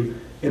tells you,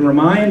 it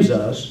reminds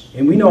us,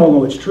 and we all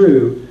know it's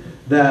true,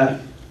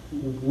 that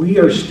we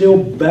are still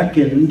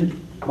beckoned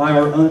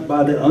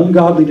by the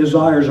ungodly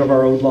desires of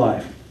our old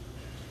life.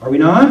 Are we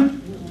not?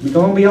 We're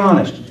going to be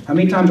honest. How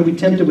many times are we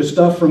tempted with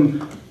stuff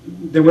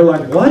that we're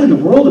like, what in the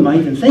world am I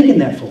even thinking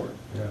that for?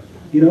 Yeah.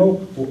 You know,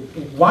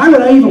 why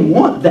would I even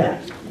want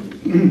that?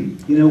 You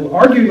know,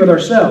 arguing with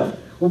ourselves.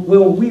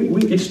 Well,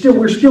 we're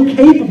still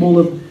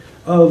capable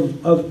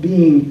of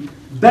being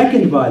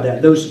beckoned by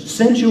that. Those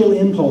sensual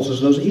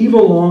impulses, those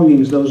evil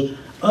longings, those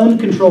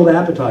uncontrolled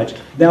appetites.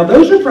 Now,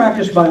 those are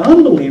practiced by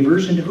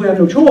unbelievers and who have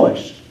no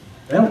choice.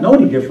 They don't know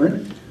any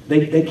different.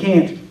 They don't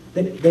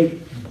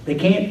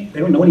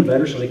know any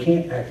better, so they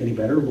can't act any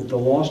better. The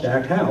lost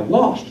act how?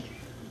 Lost.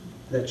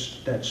 That's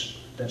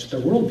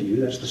their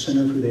worldview. That's the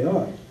center of who they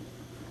are.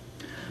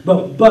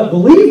 But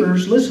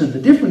believers, listen, the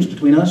difference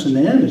between us and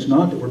them is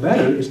not that we're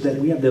better, it's that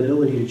we have the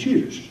ability to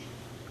choose.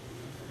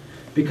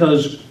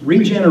 Because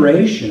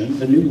regeneration,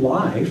 the new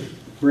life,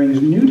 brings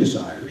new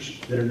desires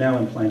that are now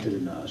implanted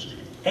in us,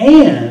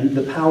 and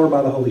the power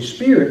by the Holy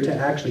Spirit to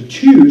actually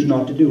choose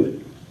not to do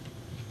it.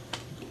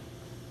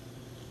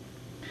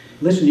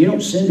 Listen, you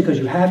don't sin because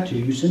you have to.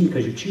 You sin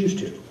because you choose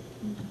to.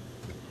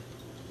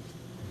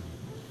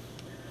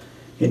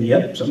 And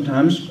yep,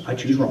 sometimes I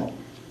choose wrong.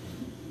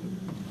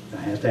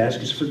 I have to ask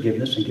His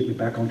forgiveness and get me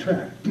back on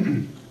track.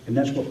 And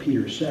that's what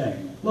Peter is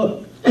saying.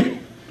 Look,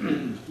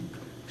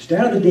 stay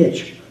out of the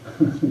ditch.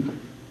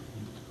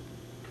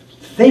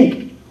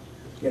 Think.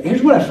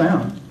 Here's what I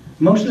found.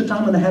 Most of the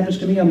time when that happens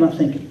to me, I'm not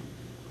thinking.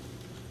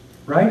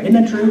 Right? Isn't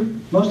that true?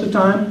 Most of the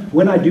time,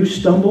 when I do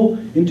stumble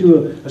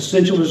into a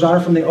sensual desire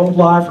from the old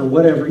life or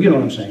whatever, you know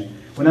what I'm saying.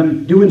 When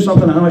I'm doing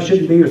something I know I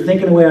shouldn't be, or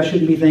thinking the way I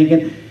shouldn't be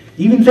thinking,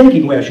 even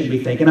thinking the way I shouldn't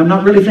be thinking, I'm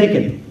not really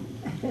thinking.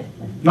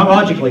 Not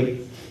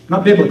logically,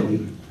 not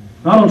biblically,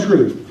 not on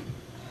truth.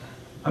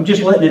 I'm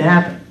just letting it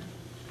happen.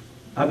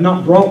 I've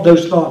not brought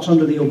those thoughts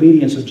under the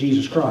obedience of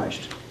Jesus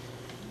Christ.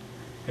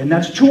 And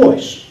that's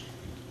choice.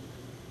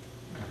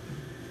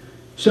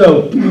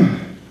 So,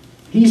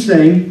 he's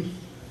saying,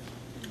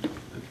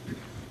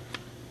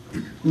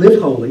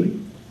 live holy.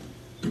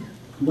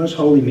 What does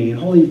holy mean?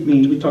 Holy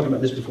means, we talked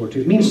about this before too,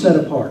 it means set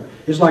apart.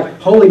 It's like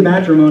holy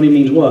matrimony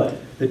means what?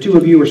 The two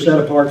of you are set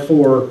apart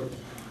for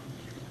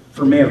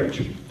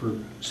marriage.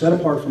 Set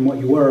apart from what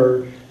you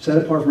were, set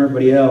apart from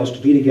everybody else, to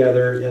be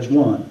together as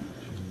one.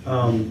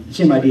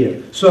 Same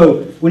idea.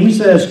 So when he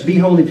says, be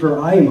holy for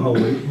I am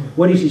holy,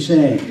 what is he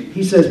saying?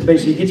 He says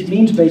basically, it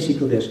means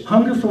basically this: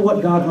 hunger for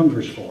what God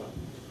hungers for.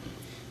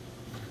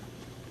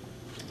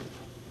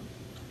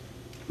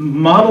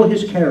 Model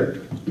His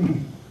character.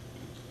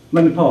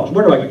 Let me pause.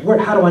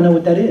 How do I know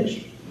what that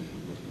is?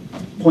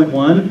 Point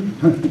one,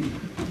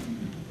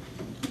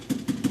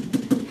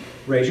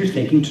 raise your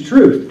thinking to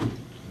truth.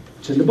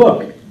 It's in the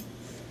book.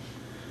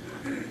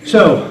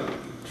 So,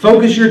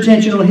 focus your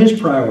attention on His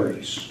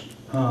priorities.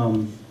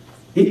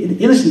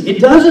 Listen, it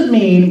doesn't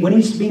mean, when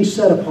He's being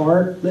set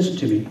apart, listen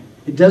to me,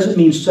 it doesn't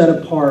mean set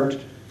apart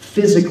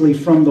physically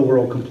from the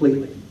world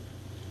completely.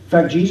 In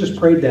fact, Jesus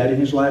prayed that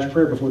in His last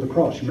prayer before the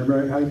cross. You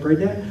remember how He prayed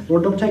that?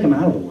 Lord, don't take them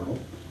out of the world.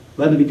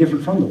 Let them be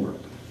different from the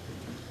world.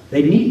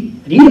 They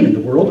need them in the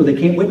world, or they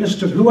can't witness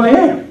to who I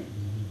am.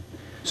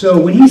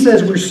 So when He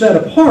says we're set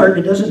apart,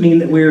 it doesn't mean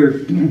that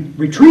we're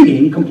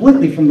retreating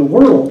completely from the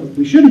world.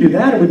 We shouldn't do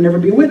that, or we'd never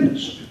be a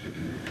witness.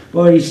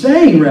 What He's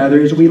saying, rather,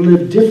 is we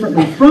live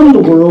differently from the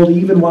world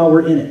even while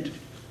we're in it.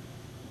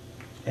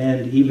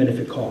 And even if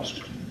it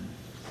costs.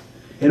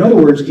 In other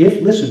words,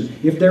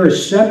 if there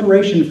is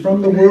separation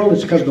from the world,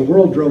 it's because the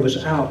world drove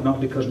us out,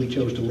 not because we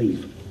chose to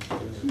leave.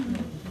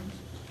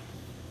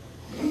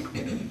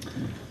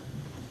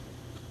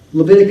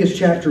 Leviticus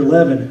chapter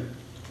 11.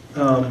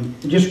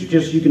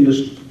 You can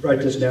just write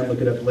this down, look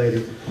it up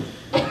later.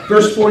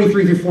 Verse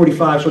 43 through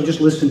 45, so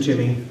just listen to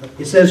me.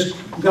 It says,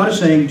 God is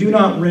saying, do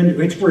not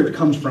render, it's where it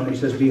comes from. He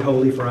says, be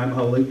holy, for I am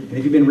holy. And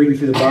if you've been reading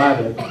through the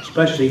Bible,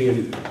 especially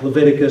in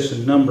Leviticus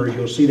and Numbers,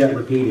 you'll see that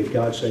repeated.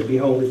 God said, be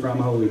holy, for I am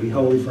holy. Be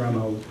holy, for I am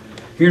holy.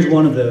 Here's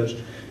one of those.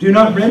 Do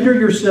not render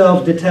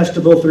yourselves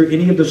detestable through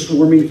any of the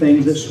swarming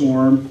things that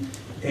swarm,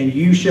 and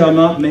you shall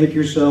not make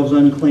yourselves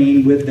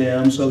unclean with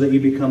them, so that you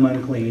become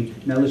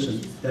unclean. Now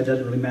listen, that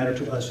doesn't really matter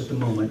to us at the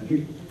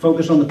moment.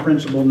 Focus on the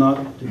principle,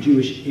 not the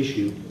Jewish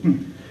issue.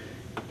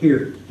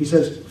 Here, he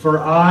says, for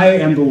I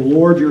am the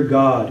Lord your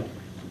God.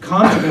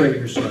 Consecrate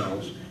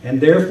yourselves,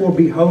 and therefore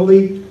be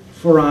holy,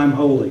 for I am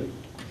holy.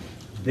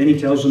 Then he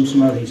tells them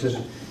some other. He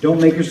says, don't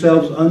make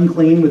yourselves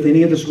unclean with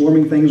any of the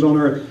swarming things on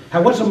earth.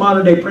 What's a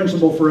modern day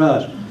principle for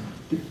us?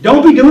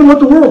 Don't be doing what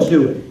the world's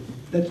doing.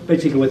 That's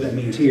basically what that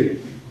means here.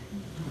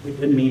 It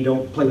doesn't mean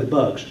don't play with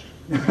bugs.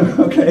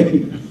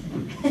 Okay?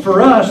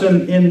 For us,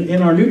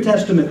 in our New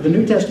Testament, the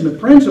New Testament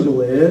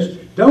principle is,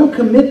 don't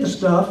commit the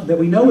stuff that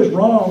we know is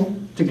wrong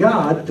to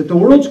God, that the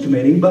world's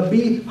committing, but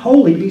be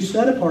holy, be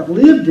set apart,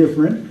 live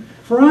different,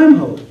 for I am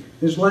holy.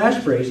 His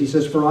last phrase, he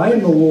says, for I am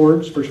the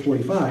Lord, verse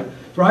 45,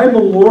 for I am the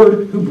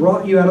Lord who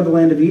brought you out of the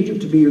land of Egypt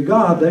to be your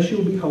God, thus you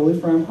will be holy,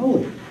 for I am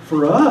holy.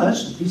 For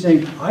us, he's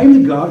saying, I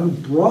am the God who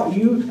brought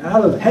you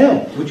out of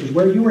hell, which is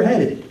where you were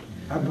headed.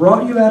 I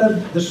brought you out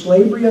of the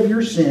slavery of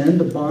your sin,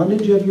 the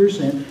bondage of your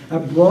sin. I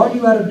brought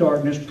you out of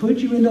darkness, put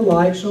you into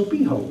light, so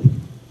be holy.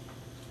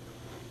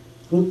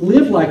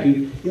 Live like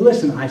you.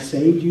 Listen, I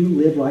saved you,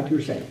 live like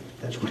you're saved.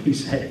 That's what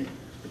he's saying.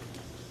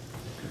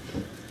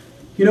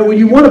 You know, when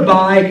you want to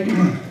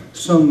buy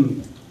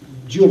some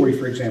jewelry,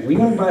 for example, you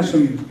want to buy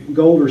some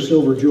gold or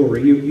silver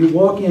jewelry, you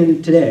walk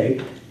in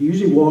today, you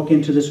usually walk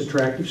into this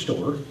attractive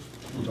store.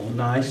 It's all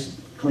nice,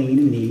 clean,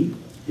 and neat.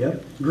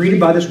 Yep. Greeted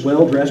by this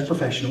well-dressed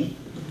professional.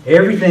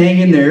 Everything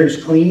in there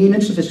is clean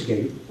and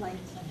sophisticated.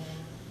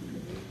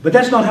 But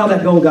that's not how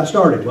that gold got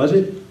started, was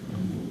it?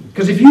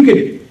 Because if you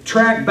could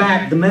track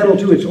back the metal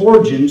to its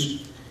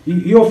origins,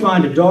 you'll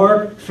find a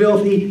dark,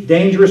 filthy,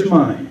 dangerous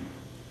mine.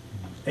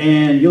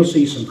 And you'll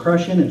see some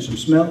crushing and some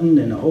smelting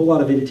and a whole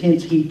lot of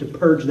intense heat to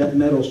purge that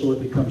metal so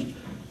it becomes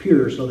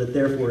pure, so that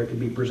therefore it can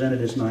be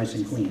presented as nice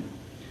and clean.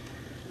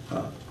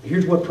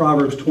 Here's what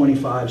Proverbs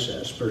 25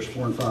 says, verse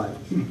 4 and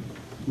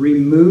 5.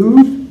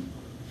 Remove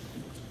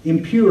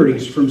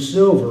impurities from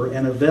silver,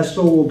 and a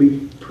vessel will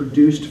be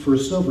produced for a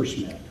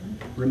silversmith.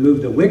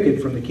 remove the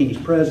wicked from the king's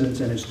presence,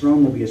 and his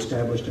throne will be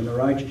established in the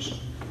righteous.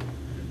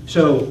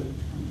 So,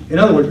 in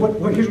other words,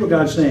 here's what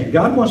God's saying.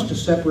 God wants to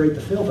separate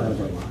the filth out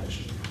of our lives.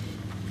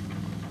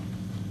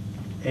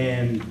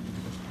 And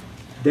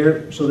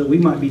so that we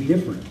might be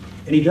different.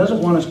 And he doesn't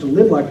want us to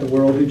live like the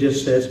world who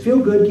just says, feel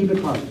good, keep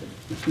it positive.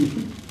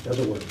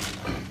 Doesn't work.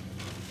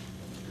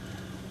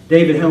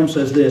 David Helm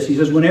says this. He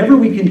says, whenever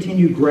we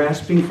continue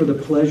grasping for the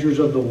pleasures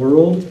of the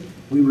world,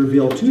 we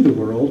reveal to the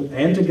world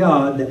and to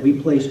God that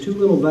we place too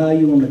little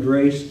value on the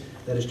grace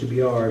that is to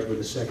be ours with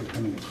the second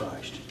coming of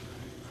Christ.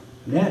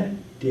 And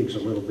that digs a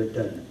little bit,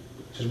 doesn't it?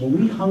 It says, when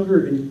we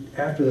hunger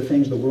after the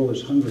things the world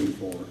is hungering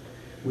for,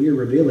 we are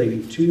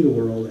revealing to the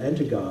world and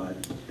to God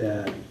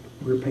that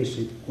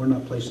we're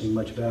not placing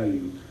much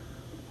value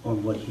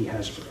on what he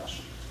has for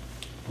us,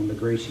 on the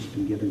grace he's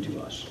been given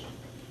to us,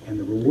 and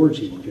the rewards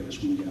he will give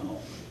us when we get home.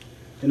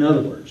 In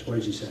other words, what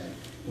does he say?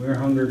 We're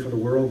hungering for the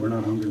world, we're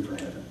not hungering for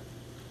heaven.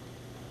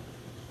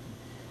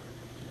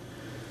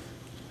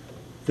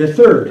 The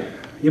third,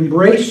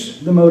 embrace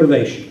the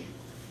motivation.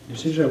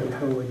 This is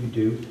what you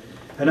do.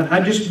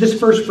 And this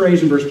first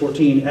phrase in verse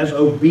 14, as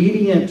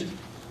obedient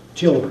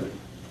children.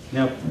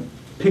 Now,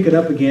 pick it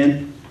up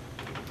again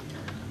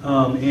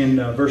in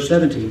verse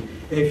 17.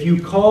 If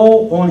you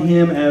call on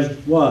him as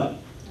what?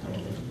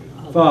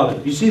 Father.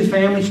 You see the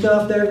family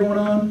stuff there going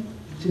on?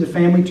 See the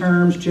family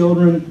terms,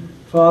 children,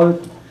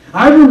 father?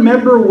 I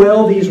remember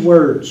well these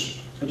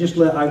words. I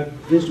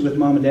visited with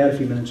Mom and Dad a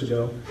few minutes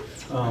ago.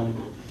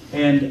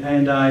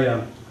 And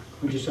I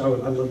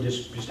love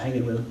just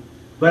hanging with them.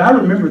 But I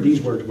remember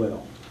these words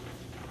well.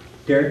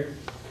 Derek,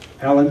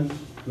 Alan,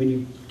 when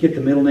you get the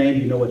middle name,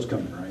 you know what's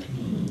coming, right?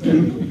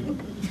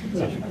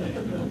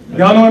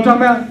 Y'all know what I'm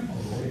talking about?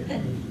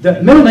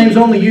 The middle name's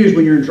only used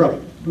when you're in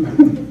trouble.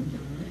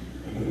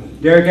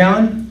 Derek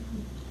Allen,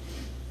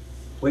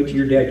 wait till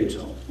your dad gets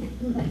home.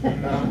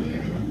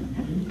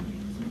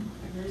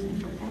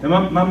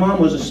 Now, my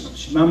mom was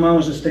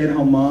a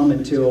stay-at-home mom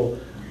until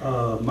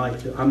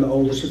I'm the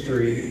oldest of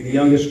three. The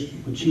youngest,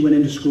 when she went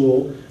into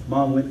school,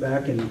 Mom went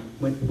back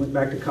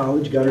to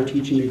college, got her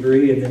teaching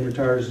degree, and then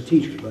retired as a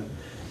teacher. But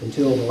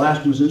until the last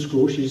one was in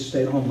school, she's a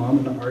stay-at-home mom.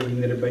 I'm not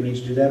arguing that everybody needs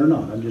to do that or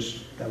not.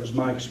 That was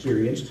my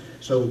experience.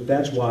 So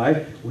that's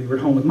why we were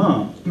at home with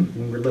Mom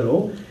when we were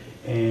little.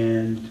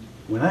 And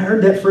when I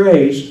heard that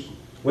phrase,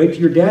 wait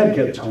till your dad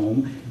gets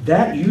home,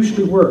 that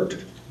usually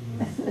worked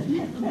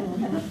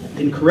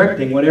in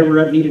correcting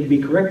whatever needed to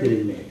be corrected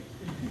in me.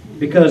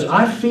 Because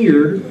I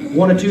feared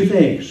one of two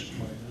things.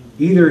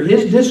 Either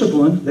his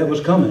discipline that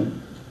was coming,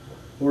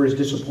 or his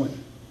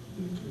disappointment.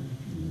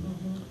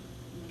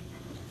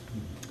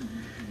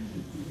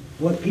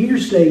 What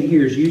Peter's saying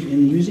here is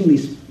in using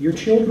these, you're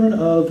children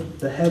of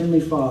the Heavenly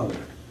Father.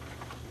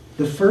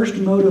 The first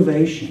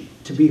motivation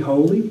to be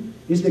holy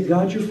is that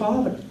God's your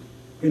Father.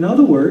 In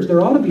other words,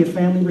 there ought to be a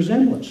family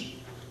resemblance.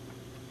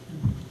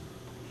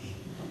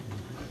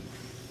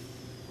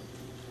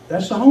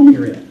 That's the home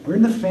you're in. We're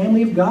in the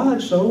family of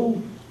God,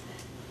 so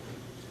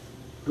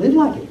live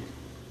like it.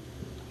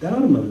 That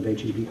ought to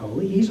motivate you to be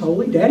holy. He's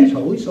holy, Daddy's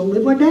holy, so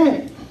live like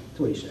Dad. That's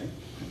what he's saying.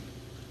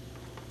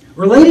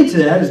 Related to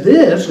that is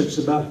this, it's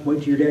about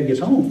wait till your dad gets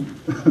home.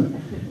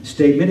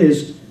 Statement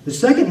is, the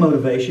second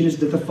motivation is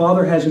that the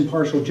Father has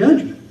impartial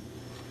judgment.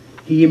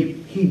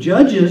 He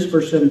judges,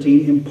 verse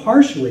 17,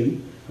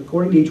 impartially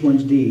according to each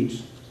one's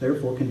deeds.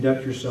 Therefore,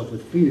 conduct yourself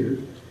with fear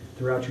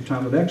throughout your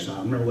time of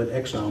exile. Remember what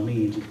exile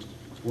means.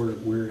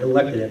 We're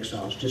elected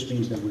exiles. It just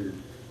means that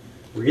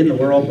we're in the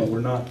world, but we're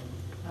not.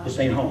 This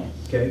ain't home.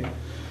 Okay.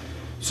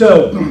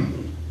 So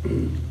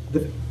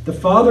the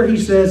Father, he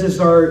says,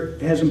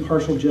 has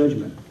impartial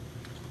judgment.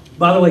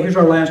 By the way, here's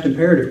our last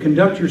imperative: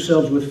 conduct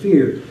yourselves with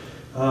fear.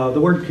 The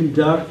word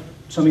 "conduct,"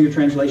 some of your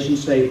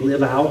translations say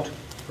 "live out"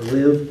 or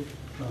 "live."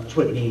 That's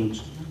what it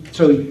means.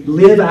 So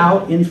live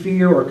out in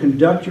fear or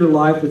conduct your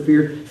life with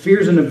fear. Fear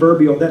is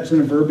that's an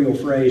adverbial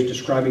phrase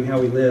describing how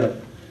we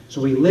live.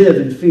 So we live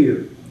in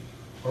fear,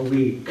 or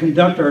we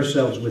conduct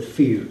ourselves with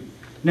fear.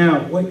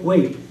 Now,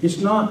 wait. It's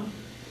not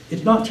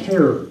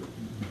terror.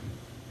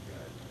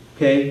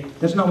 Okay?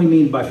 That's not what we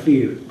mean by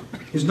fear.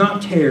 It's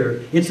not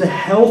terror. It's a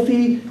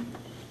healthy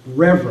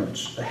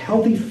reverence, a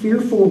healthy,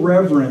 fearful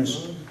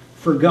reverence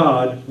for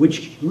God,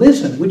 which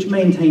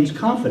maintains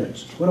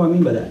confidence. What do I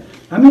mean by that?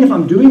 I mean, if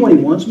I'm doing what he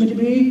wants me to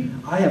be,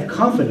 I have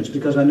confidence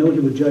because I know he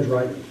would judge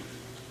rightly.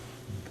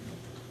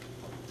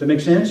 Does that make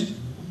sense?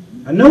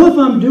 I know if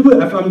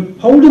I'm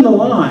holding the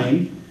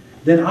line,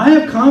 then I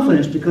have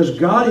confidence because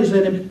God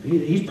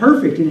he's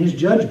perfect in his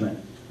judgment.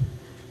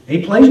 And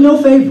he plays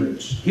no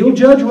favorites. He'll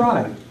judge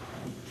right.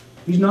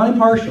 He's not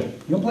impartial.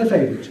 He don't play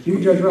favorites.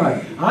 He'll judge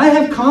right. I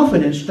have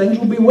confidence things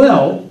will be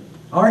well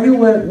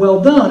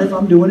well done if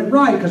I'm doing it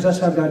right, because that's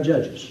how God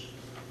judges.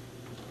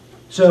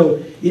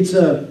 So it's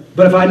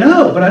but if I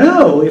know,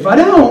 if I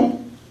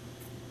don't,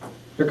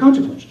 there are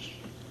consequences.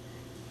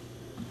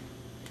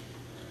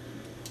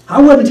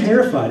 I wasn't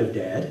terrified of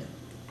Dad.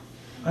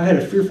 I had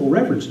a fearful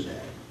reverence of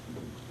Dad.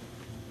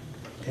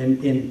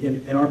 And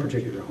in our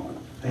particular home.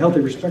 A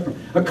healthy respect for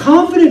him. A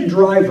confident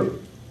driver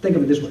think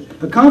of it this way.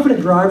 A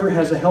confident driver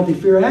has a healthy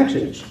fear of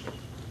accidents.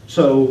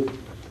 So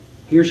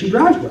he or she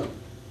drives well.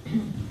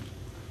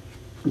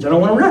 Because I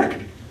don't want to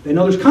wreck. They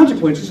know there's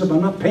consequences if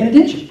I'm not paying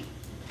attention.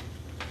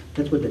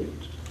 That's what that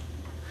means.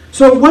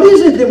 So what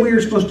is it that we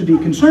are supposed to be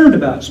concerned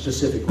about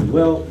specifically?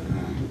 Well,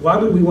 why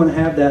would we want to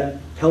have that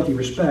healthy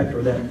respect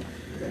or that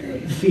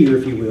fear,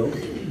 if you will?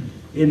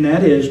 And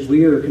that is,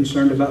 we are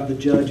concerned about the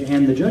judge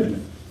and the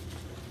judgment.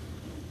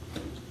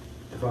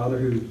 The Father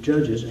who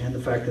judges and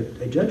the fact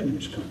that a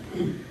judgment is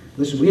coming.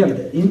 Listen, we have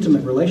an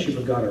intimate relationship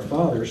with God our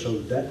Father, so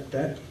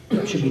that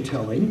should be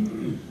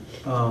telling.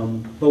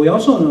 But we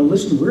also know,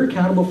 listen, we're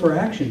accountable for our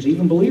actions.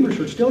 Even believers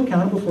are still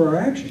accountable for our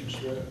actions.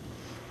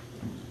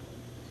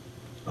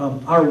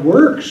 Our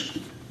works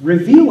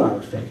reveal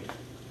our faith.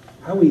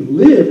 How we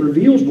live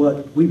reveals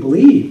what we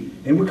believe,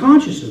 and we're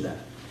conscious of that.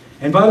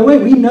 And by the way,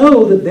 we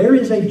know that there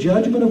is a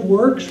judgment of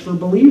works for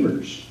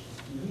believers.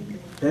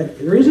 That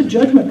there is a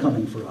judgment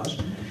coming for us.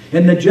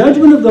 And the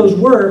judgment of those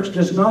works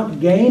does not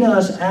gain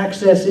us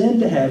access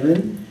into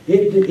heaven.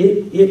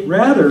 It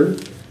rather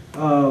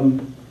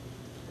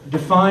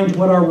defines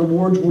what our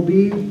rewards will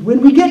be when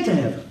we get to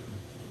heaven.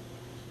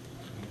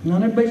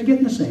 Not everybody's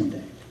getting the same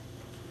thing.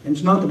 And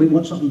it's not that we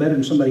want something better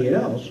than somebody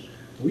else.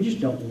 We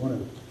just don't want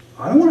to.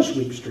 I don't want to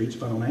sweep streets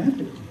if I don't have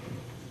to.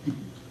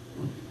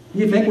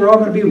 You think we're all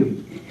going to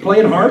be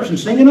playing harps and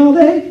singing all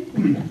day?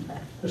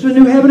 There's a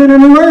new heaven and a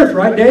new earth,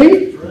 right,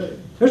 Dave? Right.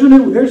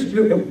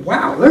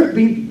 Wow, we're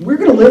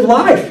going to live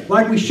life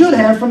like we should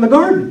have from the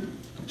garden.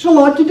 It's a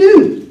lot to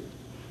do.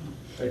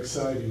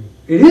 Exciting.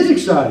 It is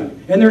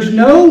exciting. And there's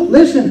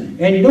listen,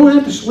 and you don't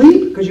have to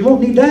sleep because you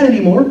won't need that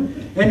anymore.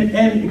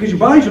 And because your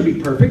bodies will be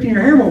perfect and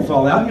your hair won't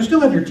fall out and you'll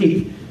still have your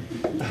teeth.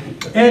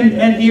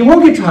 And you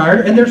won't get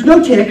tired, and there's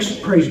no ticks,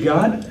 praise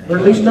God, or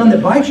at least none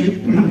that bite you.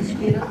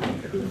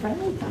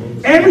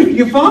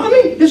 You follow me?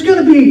 It's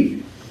going to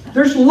be,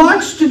 there's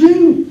lots to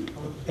do.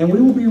 And we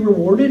will be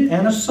rewarded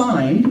and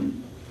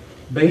assigned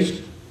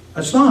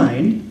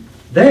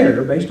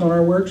there based on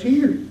our works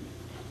here.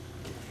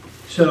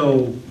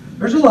 So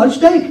there's a lot at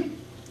stake.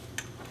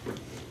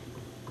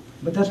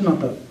 But that's not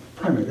the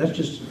primary, that's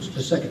just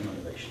the second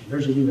motivation.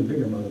 There's an even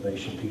bigger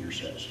motivation, Peter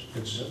says.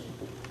 It's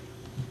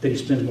that he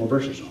spends more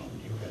verses on.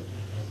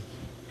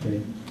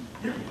 Okay.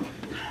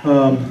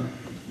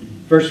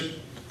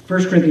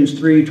 1 Corinthians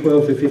 3,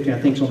 12 through 15, I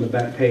think it's on the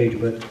back page,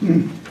 but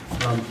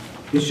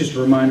it's just a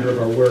reminder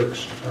of our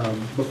works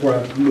before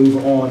I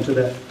move on to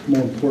that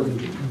more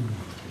important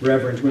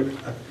reverence.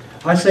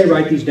 I say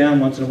write these down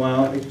once in a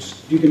while.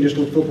 You can just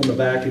flip on the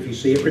back if you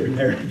see it written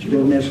there. You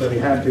don't necessarily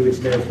have to. It's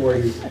there for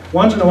you.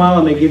 Once in a while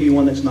I may give you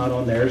one that's not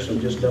on there, so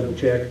just double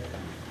check.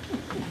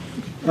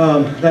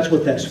 That's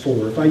what that's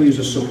for. If I use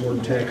a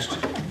support text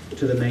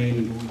to the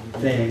main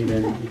thing,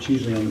 then it's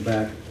usually on the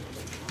back.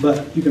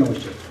 But you can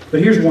always check.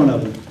 But here's one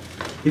of them.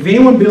 If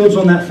anyone builds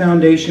on that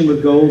foundation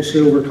with gold,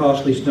 silver,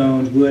 costly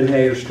stones, wood,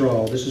 hay, or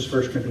straw, this is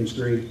 1 Corinthians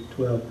 3,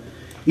 12.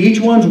 Each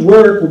one's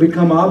work will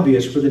become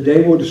obvious, for the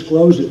day will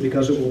disclose it,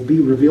 because it will be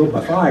revealed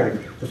by fire.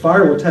 The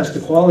fire will test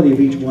the quality of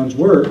each one's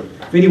work.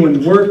 If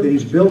anyone's work that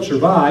he's built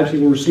survives, he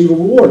will receive a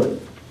reward.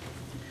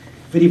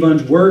 If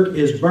anyone's work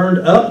is burned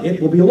up, it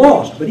will be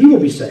lost, but he will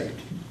be saved.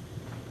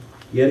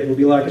 Yet it will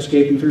be like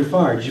escaping through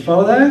fire. Did you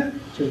follow that?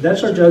 So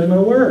that's our judgment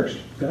of works.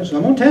 Okay, so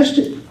I'm going to test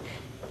it.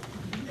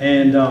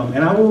 And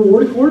I will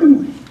reward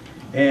accordingly.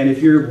 And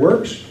if your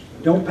works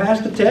don't pass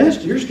the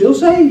test, you're still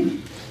saved.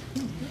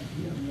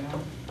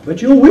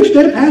 But you'll wish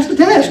that it passed the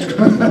test.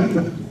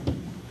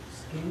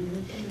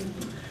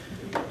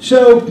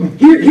 So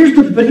here's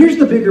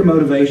the bigger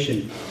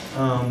motivation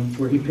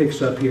where he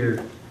picks up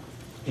here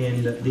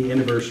in the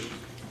end of verse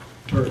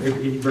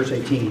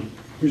 18.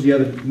 Here's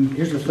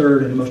the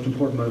third and the most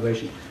important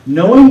motivation.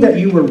 Knowing that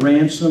you were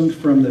ransomed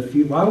from the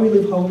futile. Why do we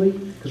live holy?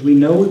 Because we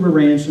know we were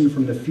ransomed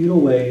from the futile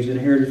ways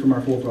inherited from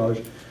our forefathers,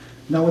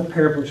 not with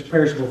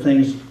perishable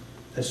things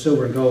as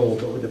silver and gold,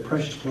 but with the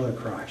precious blood of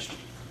Christ.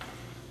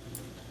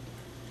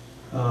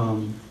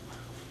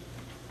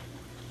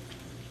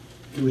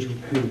 He was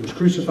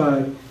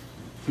crucified.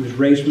 He was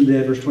raised from the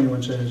dead, verse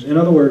 21 says. In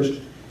other words,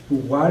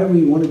 why do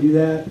we want to do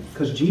that?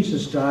 Because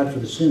Jesus died for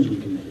the sins we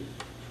committed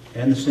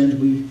and the sins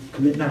we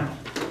commit now.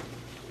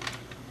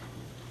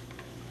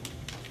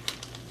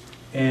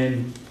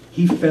 And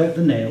he felt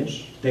the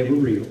nails. They were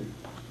real.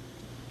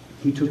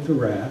 He took the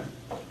wrath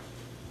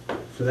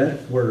for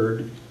that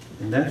word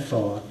and that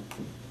thought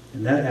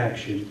and that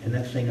action and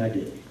that thing I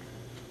did.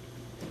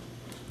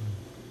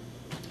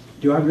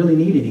 Do I really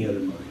need any other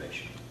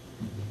motivation?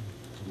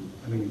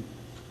 I mean,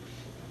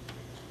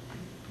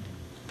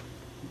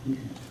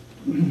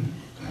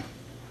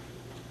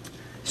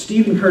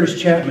 Stephen Curtis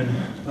Chapman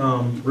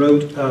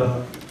wrote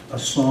a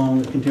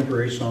song, a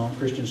contemporary song,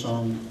 Christian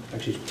song,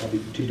 actually it's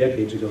probably 2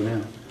 decades ago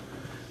now.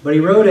 But he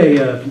wrote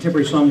a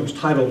contemporary song that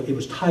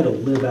was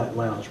titled Live Out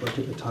Loud. That's where I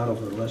took the title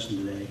for the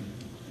lesson today.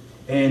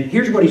 And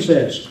here's what he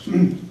says.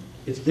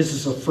 This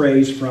is a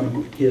phrase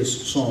from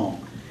his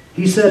song.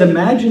 He said,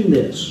 imagine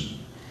this.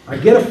 I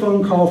get a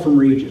phone call from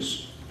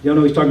Regis. Y'all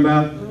know what he's talking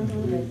about?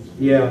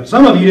 Yeah,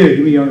 some of you do.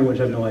 You younger ones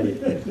have no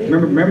idea.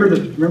 Remember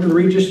the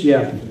Regis?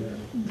 Yeah.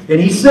 And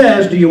he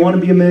says, do you want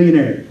to be a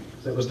millionaire?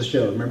 That was the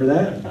show. Remember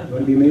that? You want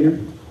to be a millionaire?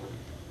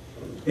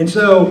 And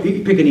so, you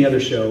can pick any other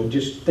show.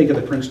 Just think of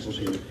the principles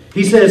here.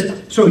 He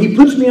says, so he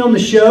puts me on the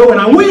show and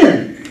I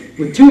win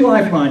with 2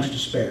 lifelines to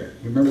spare.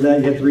 You remember that?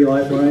 You had 3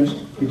 lifelines.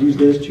 You could use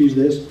this, choose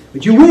this.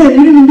 But you win.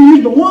 You didn't even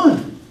use but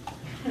 1.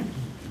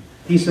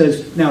 He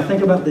says, now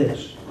think about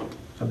this.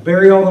 I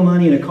bury all the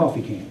money in a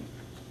coffee can.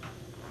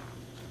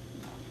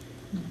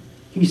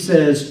 He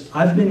says,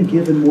 I've been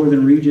given more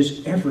than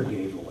Regis ever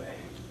gave away.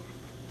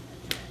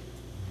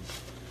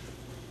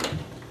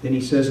 Then he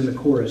says in the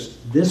chorus,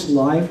 this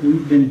life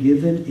we've been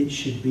given, it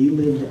should be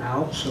lived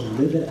out, so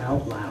live it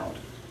out loud.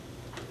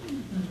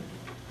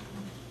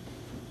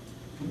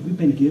 We've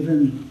been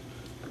given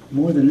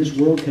more than this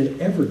world could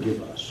ever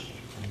give us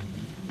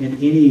in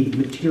any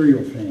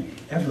material thing,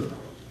 ever.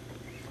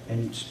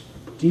 And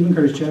Stephen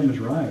Curtis Chapman's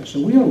right. So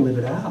we ought to live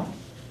it out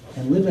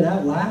and live it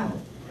out loud.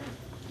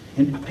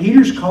 And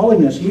Peter's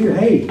calling us here,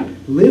 hey,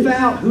 live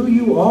out who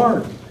you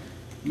are.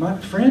 My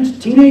friends,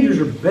 teenagers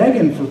are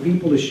begging for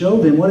people to show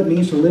them what it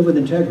means to live with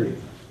integrity.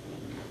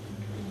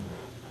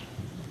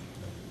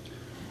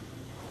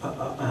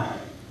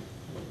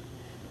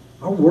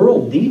 Our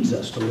world needs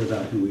us to live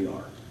out who we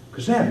are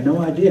because they have no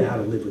idea how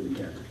to live with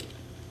integrity.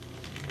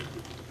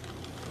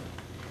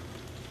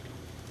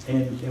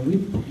 And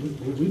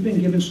we've been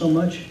given so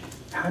much.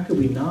 How could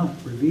we not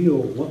reveal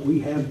what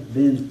we have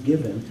been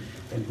given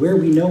and where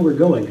we know we're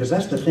going? Because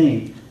that's the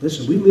thing.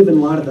 Listen, we live in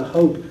light of the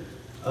hope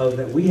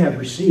that we have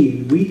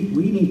received. We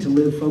need to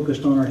live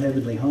focused on our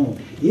heavenly home.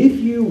 If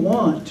you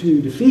want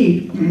to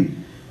defeat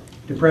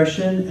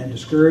depression and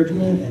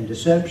discouragement and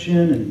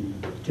deception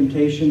and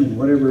temptation and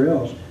whatever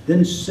else,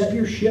 then set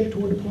your ship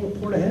toward the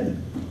port of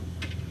heaven.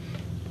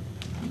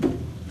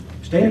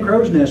 Stay in a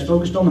crow's nest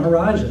focused on the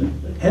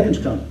horizon. Heaven's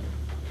coming.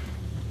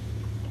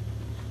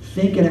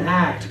 Think and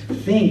act.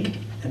 Think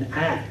and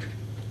act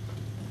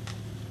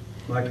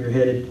like you're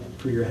headed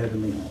for your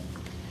heavenly home.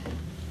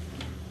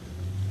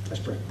 Let's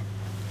pray.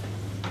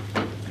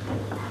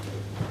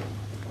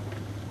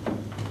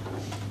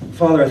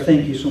 Father, I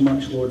thank you so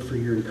much, Lord, for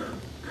your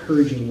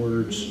encouraging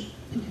words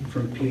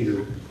from Peter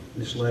in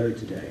this letter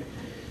today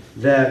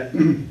that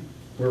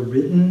were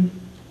written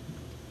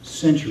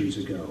centuries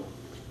ago,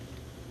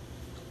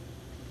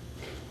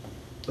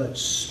 but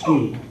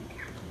speak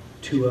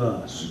to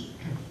us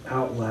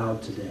out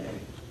loud today.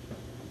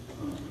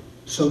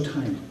 So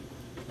timely,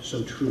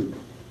 so true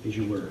is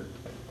your word.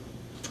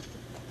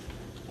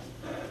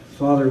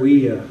 Father,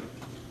 it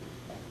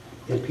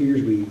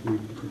appears we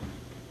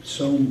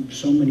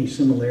so many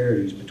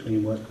similarities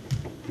between what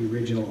the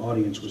original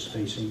audience was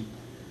facing,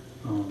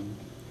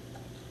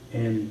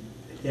 and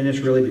it's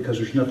really because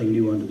there's nothing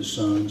new under the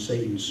sun.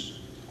 Satan's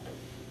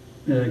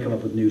doesn't come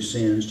up with new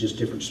sins, just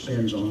different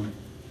spins on them.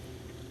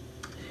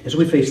 And so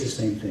we face the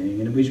same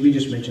thing. And we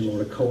just mentioned,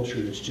 Lord, a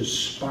culture that's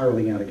just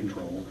spiraling out of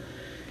control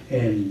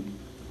and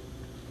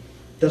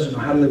doesn't know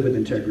how to live with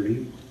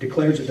integrity,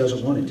 declares it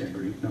doesn't want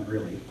integrity, not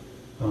really.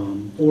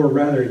 Or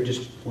rather, it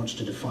just wants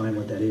to define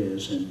what that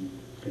is, and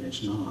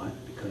it's not,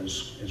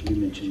 because, as we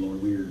mentioned,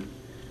 Lord, we're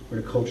in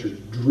a culture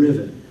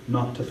driven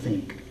not to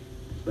think,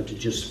 but to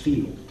just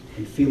feel.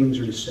 And feelings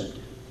are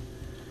deceptive.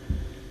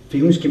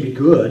 Feelings can be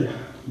good,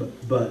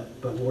 but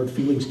Lord,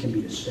 feelings can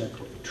be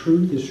deceptive.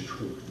 Truth is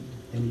truth.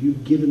 And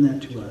you've given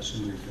that to us,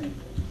 and we're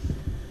thankful.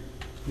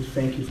 We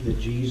thank you for that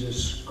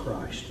Jesus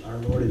Christ, our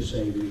Lord and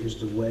Savior, is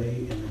the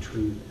way and the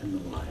truth and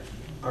the life.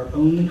 Our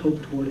only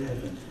hope toward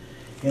heaven.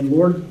 And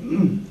Lord,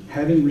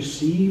 having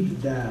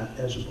received that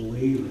as a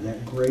believer,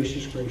 that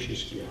gracious,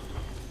 gracious gift,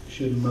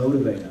 should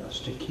motivate us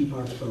to keep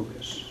our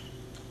focus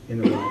in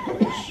the right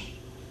place,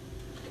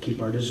 to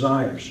keep our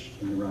desires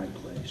in the right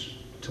place,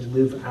 to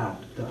live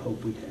out the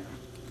hope we have.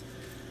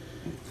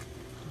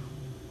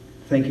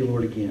 Thank you,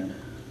 Lord, again,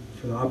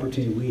 for the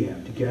opportunity we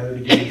have to gather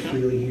together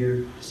freely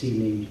here this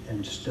evening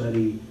and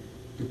study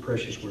your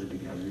precious word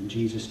together. In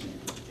Jesus' name,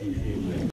 amen.